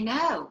can say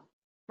no.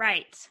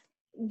 Right.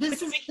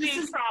 This is a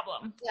huge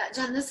problem. Yeah,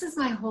 Jen, this is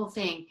my whole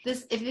thing.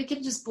 If it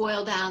could just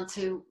boil down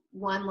to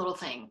one little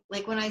thing.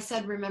 Like when I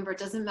said, remember, it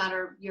doesn't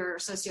matter your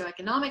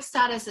socioeconomic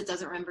status. It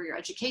doesn't remember your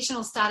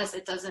educational status.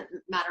 It doesn't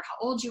matter how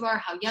old you are,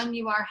 how young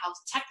you are, how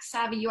tech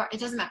savvy you are. It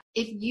doesn't matter.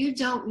 If you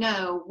don't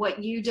know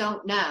what you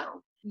don't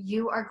know,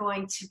 you are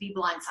going to be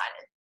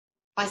blindsided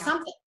by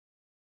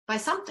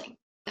something.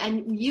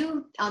 And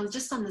you,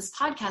 just on this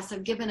podcast,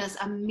 have given us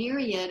a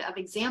myriad of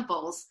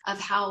examples of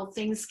how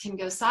things can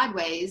go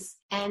sideways.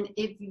 And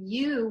if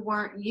you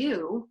weren't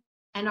you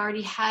and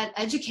already had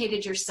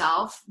educated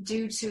yourself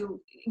due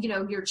to,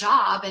 your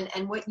job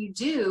and what you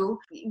do,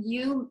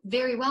 you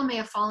very well may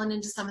have fallen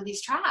into some of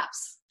these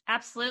traps.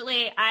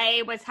 Absolutely.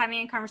 I was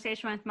having a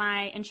conversation with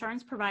my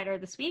insurance provider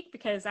this week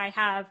because I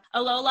have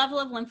a low level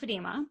of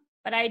lymphedema,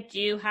 but I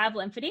do have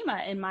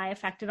lymphedema in my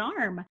affected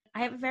arm.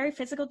 I have a very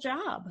physical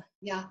job.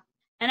 Yeah.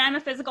 And I'm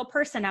a physical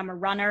person. I'm a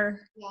runner.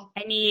 Yeah.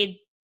 I need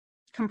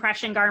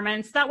compression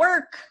garments that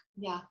work.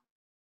 Yeah.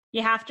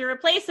 You have to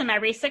replace them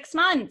every 6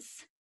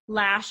 months.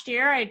 Last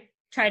year, I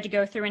tried to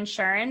go through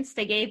insurance.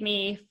 They gave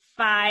me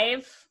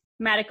 5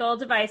 medical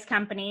device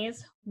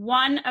companies.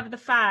 One of the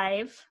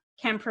 5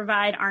 can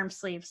provide arm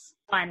sleeves.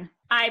 1.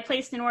 I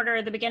placed an order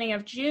at the beginning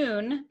of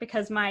June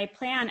because my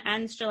plan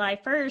ends July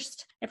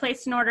 1st. I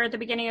placed an order at the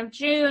beginning of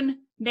June.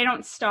 They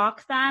don't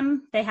stock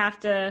them. They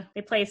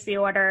place the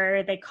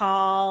order, they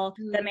call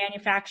the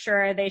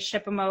manufacturer, they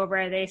ship them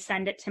over, they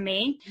send it to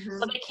me.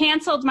 So they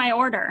canceled my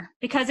order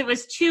because it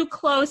was too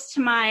close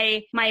to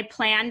my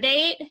plan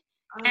date.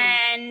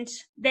 And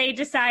they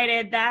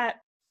decided that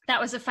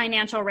was a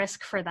financial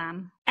risk for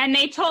them. And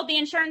they told the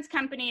insurance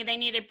company they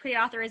needed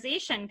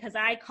pre-authorization because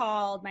I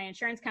called my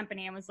insurance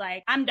company and was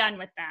like, I'm done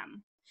with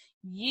them.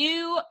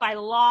 You, by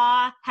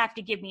law, have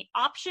to give me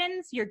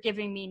options. You're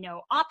giving me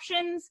no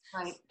options.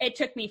 Right. It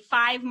took me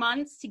 5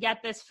 months to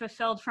get this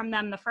fulfilled from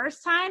them the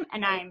first time,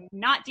 and I'm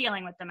not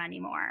dealing with them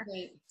anymore.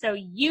 Right. So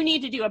you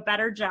need to do a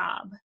better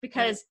job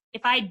because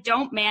if I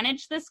don't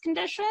manage this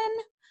condition,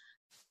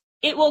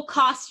 it will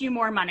cost you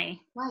more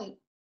money. Right.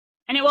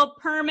 And it will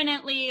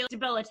permanently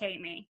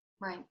debilitate me.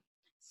 Right.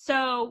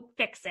 So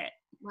fix it.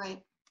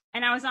 Right.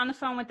 And I was on the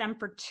phone with them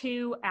for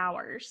 2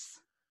 hours.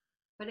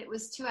 But it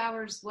was 2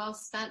 hours well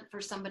spent for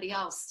somebody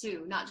else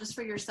too, not just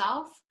for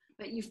yourself,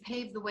 but you've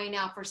paved the way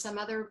now for some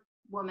other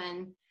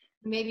woman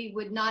who maybe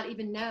would not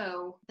even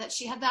know that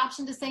she had the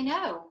option to say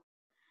no.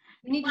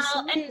 You need to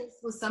share this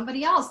with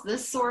somebody else.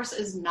 This source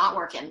is not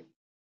working.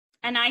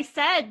 And I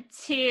said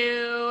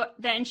to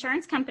the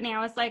insurance company,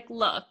 I was like,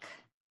 look,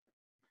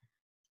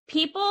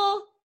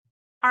 people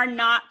are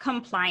not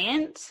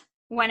compliant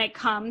when it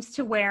comes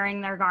to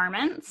wearing their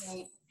garments.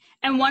 Right.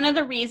 And one of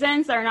the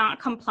reasons they're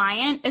not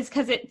compliant is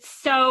because it's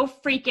so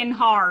freaking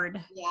hard.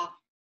 Yeah.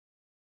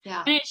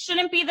 Yeah. And it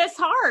shouldn't be this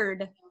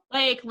hard.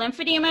 Like,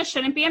 lymphedema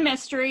shouldn't be a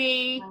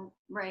mystery.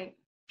 Right.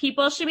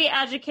 People should be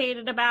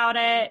educated about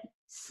it.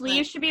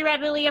 Sleeves should be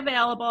readily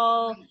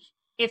available. Right.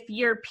 If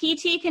your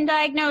PT can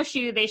diagnose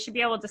you, they should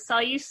be able to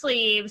sell you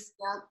sleeves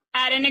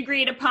at an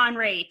agreed upon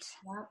rate.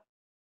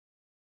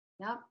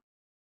 Yep.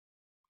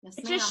 Yes,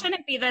 it just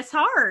shouldn't be this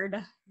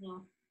hard. Yeah.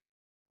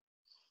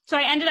 So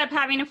I ended up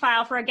having to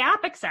file for a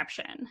gap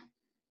exception,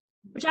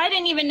 which I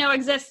didn't even know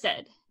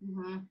existed.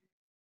 Mm-hmm.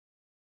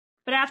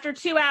 But after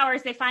 2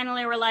 hours, they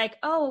finally were like,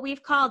 oh,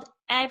 we've called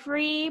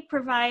every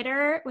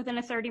provider within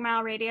a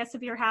 30-mile radius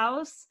of your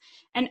house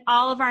and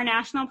all of our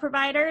national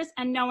providers,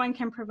 and no one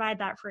can provide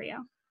that for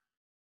you.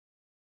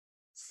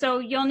 So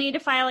you'll need to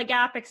file a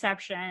gap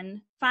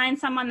exception, find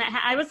someone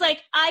that I was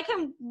like, I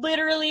can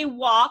literally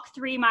walk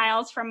 3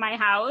 miles from my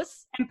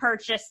house and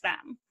purchase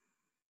them.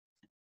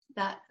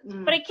 But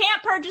I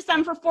can't purchase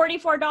them for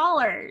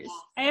 $44.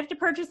 I have to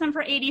purchase them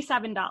for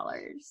 $87.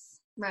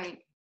 Right.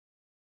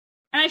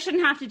 And I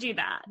shouldn't have to do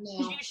that.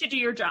 No. You should do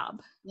your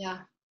job. Yeah.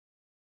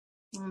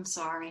 I'm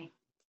sorry.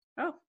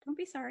 Oh, don't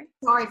be sorry.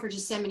 Sorry for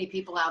just so many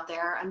people out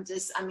there.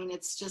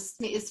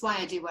 It's why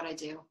I do what I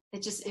do.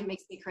 It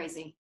makes me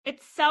crazy.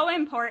 It's so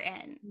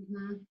important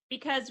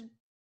because,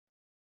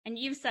 and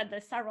you've said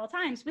this several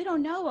times, we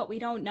don't know what we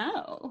don't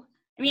know.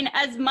 I mean,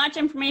 as much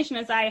information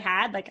as I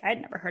had, like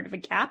I'd never heard of a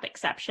gap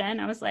exception.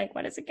 I was like,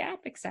 what is a gap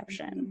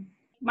exception?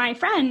 My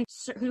friend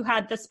who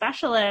had the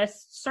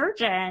specialist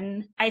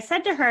surgeon, I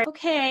said to her,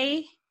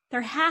 okay,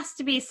 there has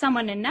to be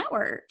someone in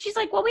network. She's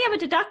like, well, we have a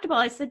deductible.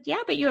 I said,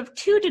 yeah, but you have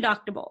 2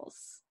 deductibles.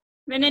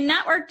 I mean, a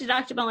network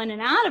deductible and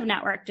an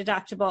out-of-network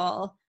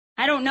deductible.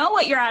 I don't know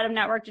what your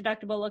out-of-network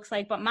deductible looks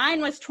like, but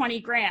mine was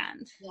 $20,000.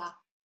 Yeah,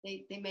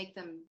 they make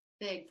them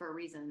big for a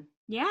reason.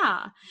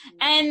 Yeah.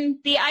 And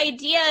the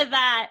idea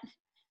that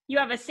you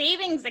have a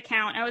savings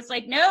account, I was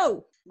like,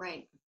 no.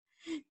 Right.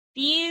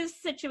 These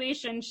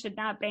situations should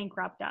not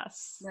bankrupt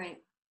us. Right.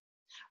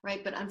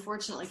 Right. But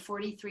unfortunately,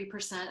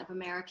 43% of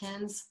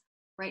Americans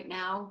right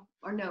now,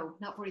 or no,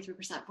 not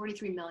 43%,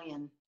 43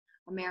 million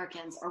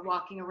Americans are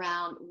walking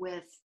around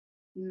with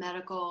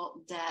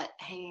medical debt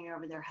hanging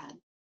over their head.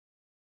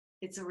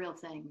 It's a real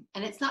thing.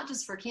 And it's not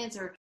just for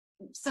cancer,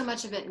 so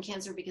much of it in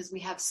cancer because we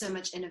have so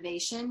much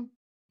innovation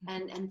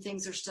and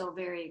things are still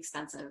very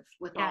expensive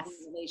with all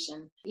the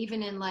innovation,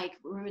 even in like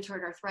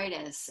rheumatoid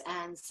arthritis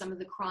and some of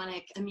the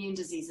chronic immune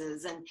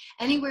diseases. And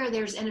anywhere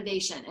there's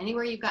innovation,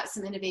 anywhere you've got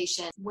some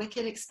innovation,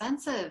 wicked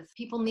expensive.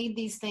 People need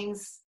these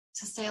things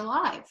to stay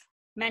alive.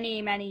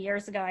 Many, many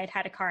years ago, I'd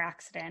had a car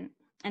accident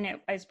and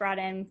I was brought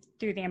in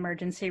through the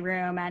emergency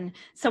room. And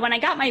so when I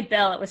got my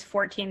bill, it was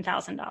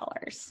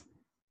 $14,000.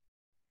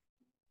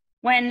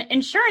 When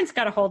insurance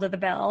got a hold of the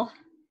bill,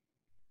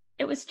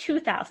 it was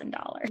 $2,000.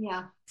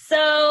 Yeah.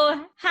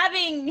 So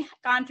having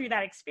gone through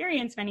that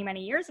experience many,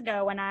 many years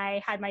ago, when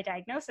I had my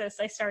diagnosis,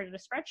 I started a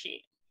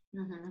spreadsheet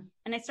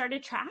and I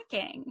started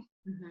tracking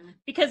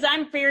because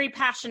I'm very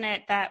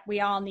passionate that we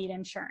all need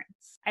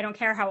insurance. I don't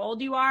care how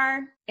old you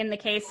are. In the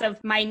case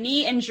of my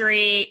knee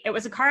injury, it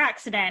was a car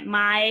accident.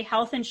 My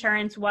health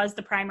insurance was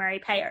the primary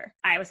payer.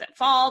 I was at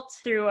fault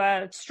through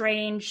a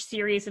strange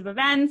series of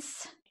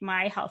events.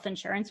 My health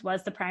insurance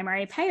was the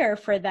primary payer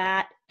for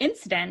that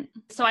incident.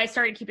 So I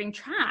started keeping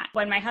track.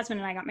 When my husband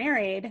and I got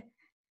married,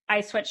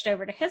 I switched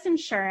over to his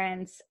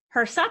insurance.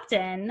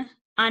 Herceptin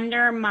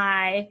under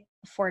my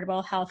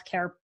affordable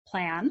healthcare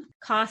plan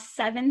cost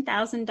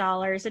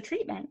 $7,000 a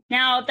treatment.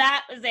 Now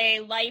that was a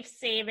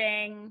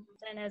life-saving,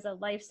 and as a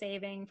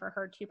life-saving for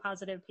HER2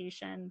 positive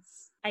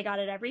patients, I got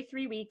it every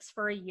 3 weeks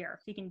for a year.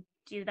 You can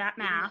do that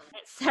math.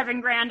 It's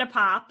 $7,000 a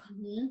pop.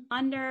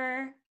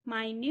 Under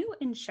my new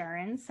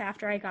insurance,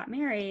 after I got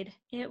married,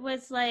 it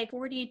was like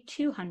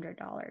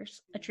 $4,200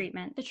 a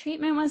treatment. The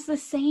treatment was the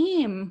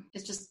same.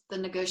 It's just the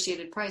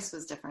negotiated price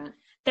was different.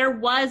 There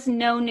was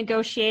no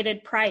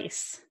negotiated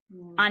price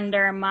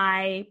under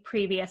my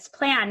previous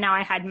plan. Now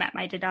I had met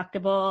my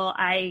deductible.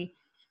 I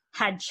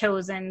had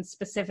chosen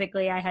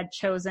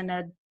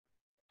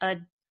a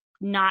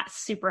not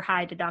super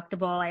high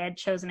deductible. I had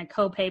chosen a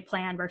copay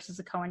plan versus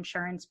a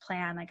coinsurance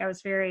plan. Like I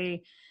was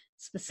very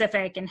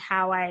specific in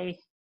how I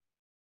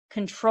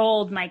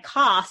controlled my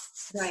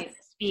costs, right. So to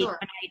speak, when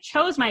I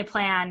chose my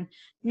plan,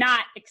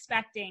 not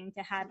expecting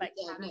to have like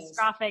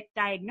catastrophic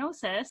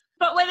diagnosis,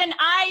 but with an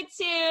eye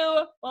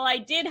to, well, I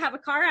did have a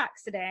car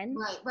accident.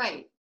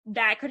 Right.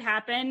 That could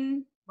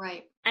happen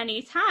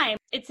anytime.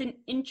 It's an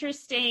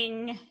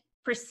interesting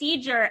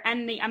procedure,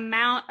 and the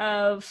amount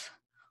of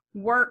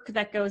work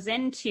that goes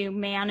into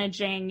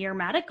managing your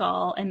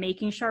medical and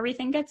making sure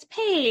everything gets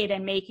paid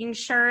and making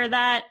sure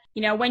that,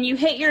 you know, when you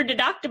hit your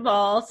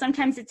deductible,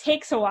 sometimes it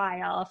takes a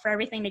while for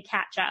everything to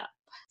catch up.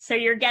 So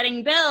you're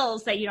getting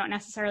bills that you don't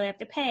necessarily have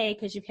to pay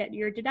because you've hit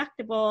your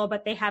deductible,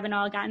 but they haven't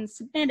all gotten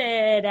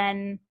submitted.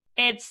 And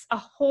it's a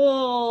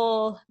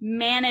whole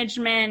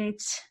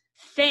management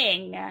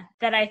thing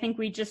that I think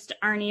we just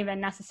aren't even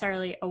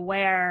necessarily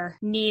aware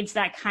needs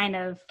that kind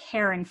of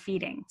care and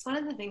feeding. It's one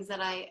of the things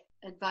that I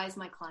advise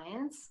my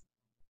clients,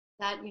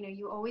 that, you know,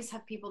 you always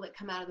have people that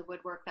come out of the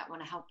woodwork that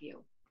want to help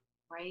you,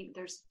 right?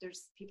 There's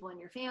people in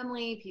your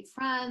family,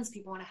 friends,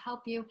 people want to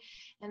help you.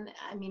 And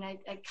I mean, I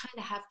kind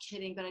of have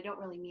kidding, but I don't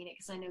really mean it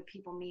because I know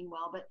people mean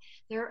well, but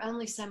there are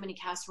only so many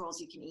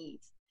casseroles you can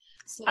eat.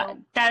 So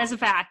that is a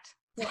fact.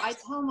 So I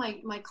tell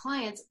my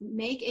clients,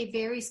 make a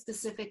very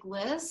specific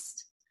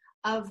list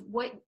of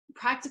what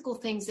practical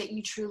things that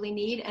you truly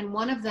need. And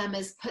one of them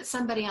is put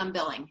somebody on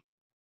billing.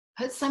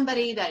 Put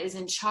somebody that is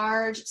in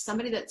charge,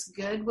 somebody that's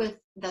good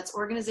that's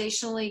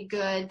organizationally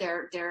good.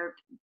 They're,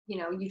 you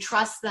know, you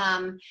trust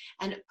them,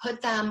 and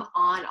put them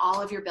on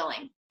all of your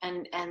billing.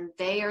 And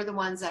they are the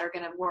ones that are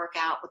going to work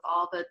out with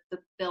all the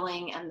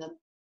billing and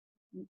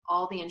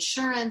all the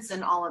insurance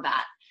and all of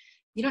that.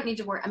 You don't need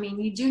to worry. I mean,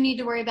 you do need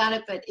to worry about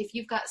it, but if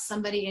you've got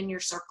somebody in your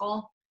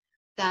circle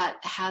that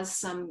has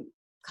some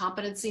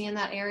competency in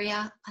that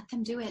area, let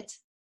them do it.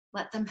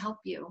 Let them help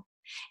you.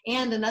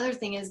 And another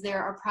thing is,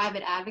 there are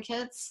private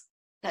advocates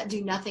that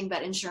do nothing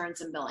but insurance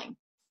and billing.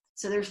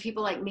 So there's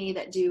people like me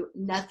that do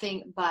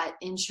nothing but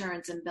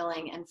insurance and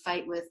billing and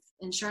fight with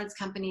insurance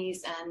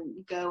companies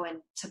and go and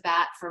to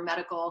bat for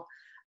medical,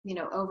 you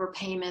know,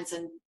 overpayments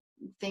and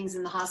things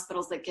in the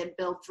hospitals that get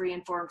billed 3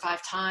 and 4 and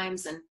 5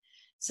 times. And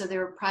so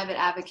there are private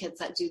advocates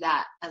that do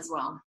that as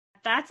well.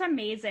 That's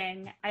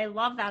amazing. I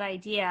love that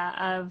idea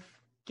of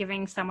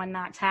giving someone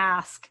that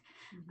task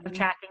of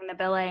tracking the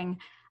billing.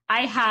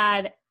 I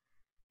had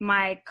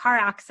my car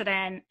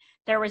accident.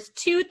 There was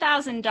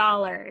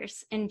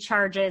 $2,000 in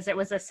charges. It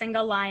was a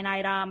single line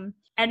item.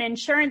 And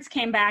insurance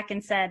came back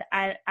and said,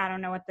 I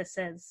don't know what this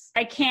is.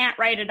 I can't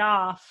write it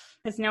off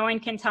because no one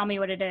can tell me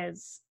what it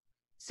is.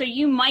 So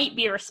you might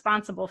be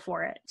responsible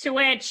for it. To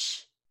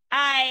which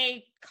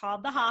I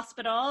called the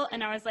hospital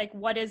and I was like,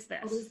 what is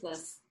this? What is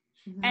this?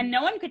 And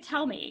no one could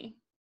tell me.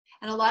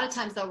 And a lot of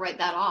times they'll write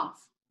that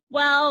off.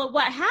 Well,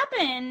 what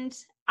happened,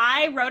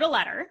 I wrote a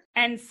letter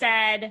and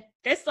said,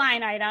 this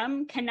line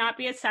item cannot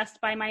be assessed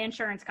by my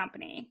insurance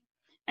company.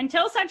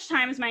 Until such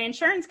time as my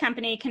insurance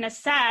company can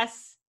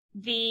assess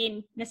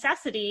the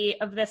necessity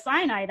of this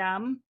line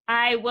item,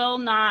 I will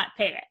not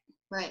pay it.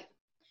 Right.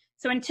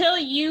 So until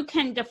you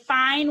can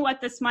define what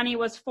this money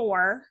was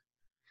for,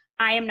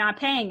 I am not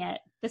paying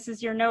it. This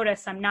is your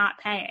notice. I'm not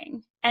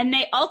paying. And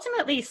they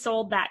ultimately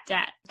sold that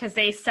debt because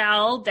they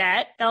sell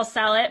debt. They'll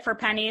sell it for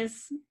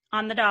pennies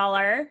on the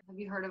dollar. Have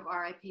you heard of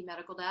RIP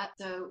medical debt?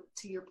 So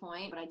to your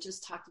point, but I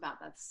just talked about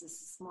that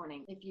this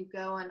morning. If you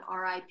go on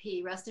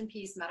RIP, rest in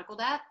peace medical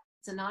debt,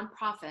 it's a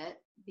nonprofit.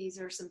 These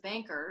are some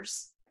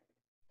bankers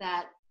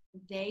that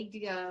they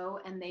go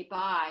and they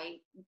buy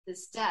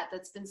this debt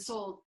that's been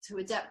sold to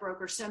a debt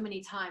broker so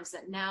many times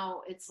that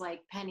now it's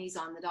like pennies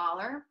on the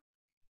dollar.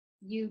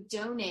 You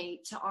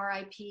donate to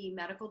RIP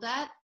medical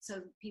debt.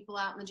 So people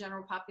out in the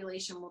general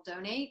population will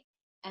donate,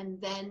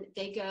 and then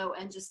they go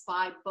and just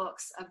buy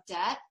books of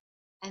debt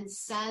and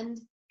send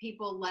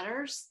people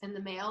letters in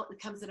the mail. It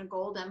comes in a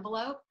gold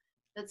envelope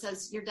that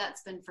says your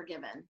debt's been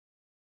forgiven.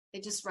 They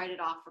just write it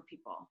off for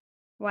people.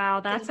 Wow,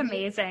 that's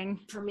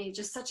amazing. For me,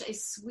 just such a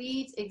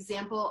sweet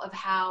example of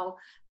how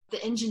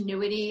the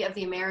ingenuity of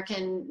the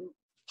American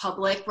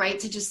public, right,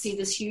 to just see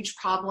this huge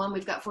problem.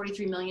 We've got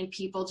 43 million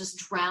people just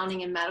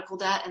drowning in medical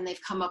debt, and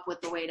they've come up with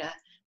the way to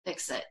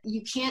fix it.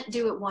 You can't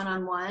do it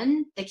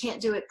one-on-one. They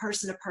can't do it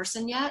person to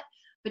person yet,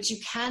 but you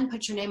can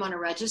put your name on a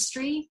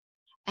registry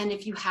And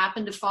if you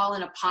happen to fall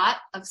in a pot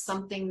of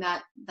something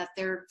that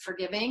they're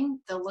forgiving,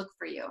 they'll look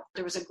for you.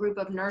 There was a group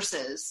of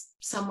nurses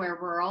somewhere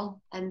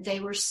rural, and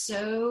they were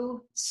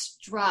so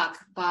struck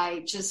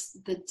by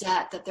just the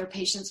debt that their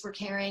patients were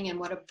carrying and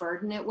what a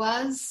burden it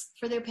was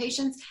for their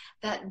patients,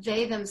 that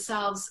they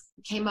themselves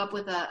came up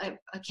with a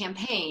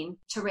campaign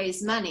to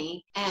raise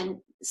money and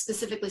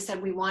specifically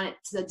said, we want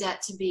the debt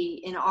to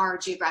be in our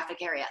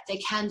geographic area. They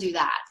can do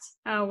that.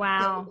 Oh,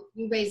 wow. So if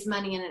you raise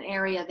money in an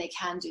area, they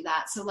can do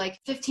that. So like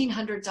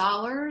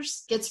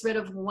 $1,500 gets rid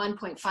of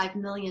 $1.5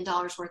 million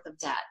worth of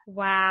debt.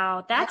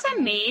 Wow. That's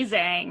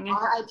amazing.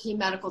 RIP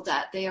medical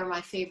debt. They are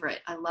my favorite.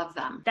 I love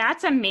them.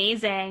 That's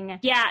amazing.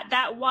 Yeah.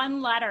 That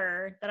one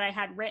letter that I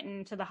had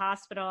written to the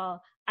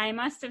hospital, I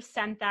must have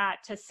sent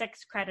that to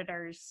 6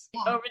 creditors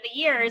over the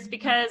years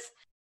because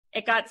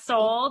it got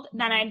sold.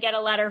 Then I'd get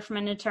a letter from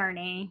an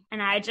attorney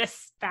and I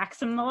just fax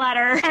them the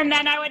letter and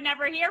then I would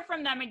never hear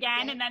from them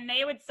again. And then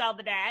they would sell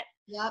the debt.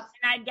 Yep.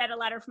 And I'd get a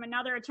letter from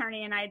another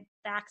attorney and I'd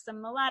fax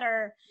them the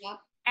letter. Yep.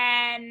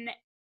 And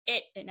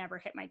it never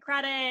hit my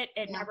credit.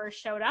 It never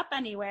showed up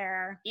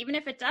anywhere. Even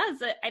if it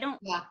does, you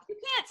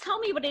can't tell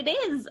me what it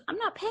is. I'm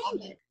not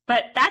paying it.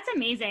 But that's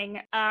amazing.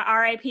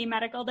 RIP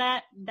medical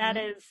debt.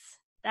 Mm-hmm.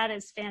 That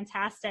is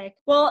fantastic.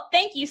 Well,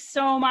 thank you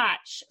so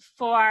much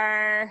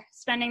for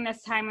spending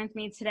this time with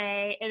me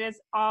today. It is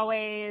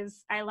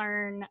always, I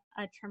learn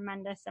a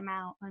tremendous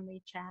amount when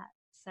we chat.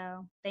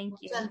 So thank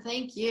you. Jen,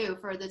 thank you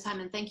for the time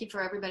and thank you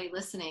for everybody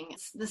listening.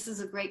 This is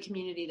a great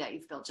community that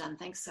you've built, Jen.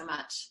 Thanks so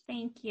much.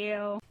 Thank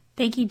you.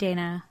 Thank you,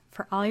 Dana,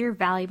 for all your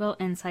valuable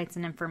insights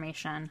and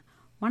information.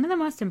 One of the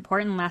most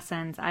important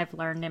lessons I've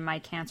learned in my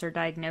cancer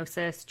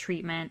diagnosis,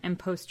 treatment, and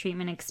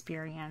post-treatment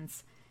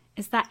experience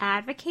is that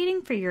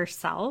advocating for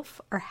yourself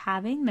or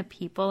having the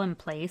people in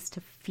place to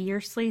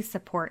fiercely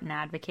support and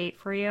advocate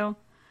for you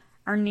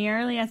are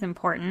nearly as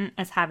important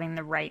as having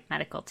the right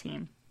medical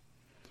team.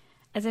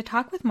 As I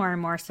talk with more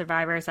and more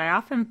survivors, I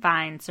often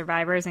find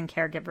survivors and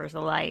caregivers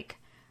alike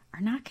are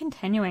not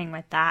continuing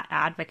with that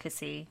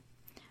advocacy.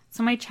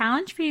 So my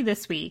challenge for you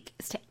this week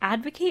is to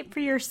advocate for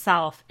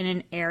yourself in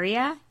an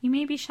area you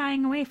may be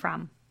shying away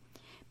from.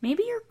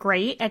 Maybe you're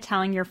great at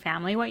telling your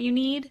family what you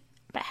need,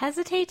 but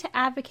hesitate to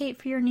advocate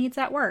for your needs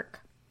at work.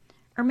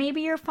 Or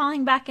maybe you're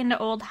falling back into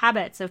old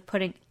habits of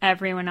putting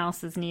everyone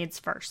else's needs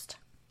first.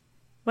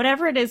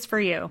 Whatever it is for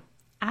you,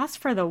 ask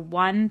for the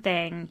one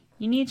thing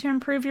you need to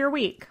improve your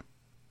week.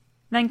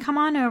 Then come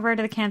on over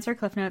to the Cancer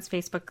Cliff Notes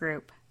Facebook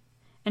group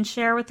and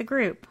share with the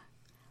group.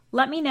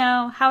 Let me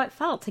know how it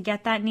felt to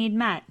get that need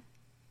met.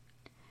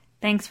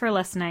 Thanks for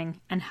listening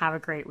and have a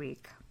great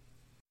week.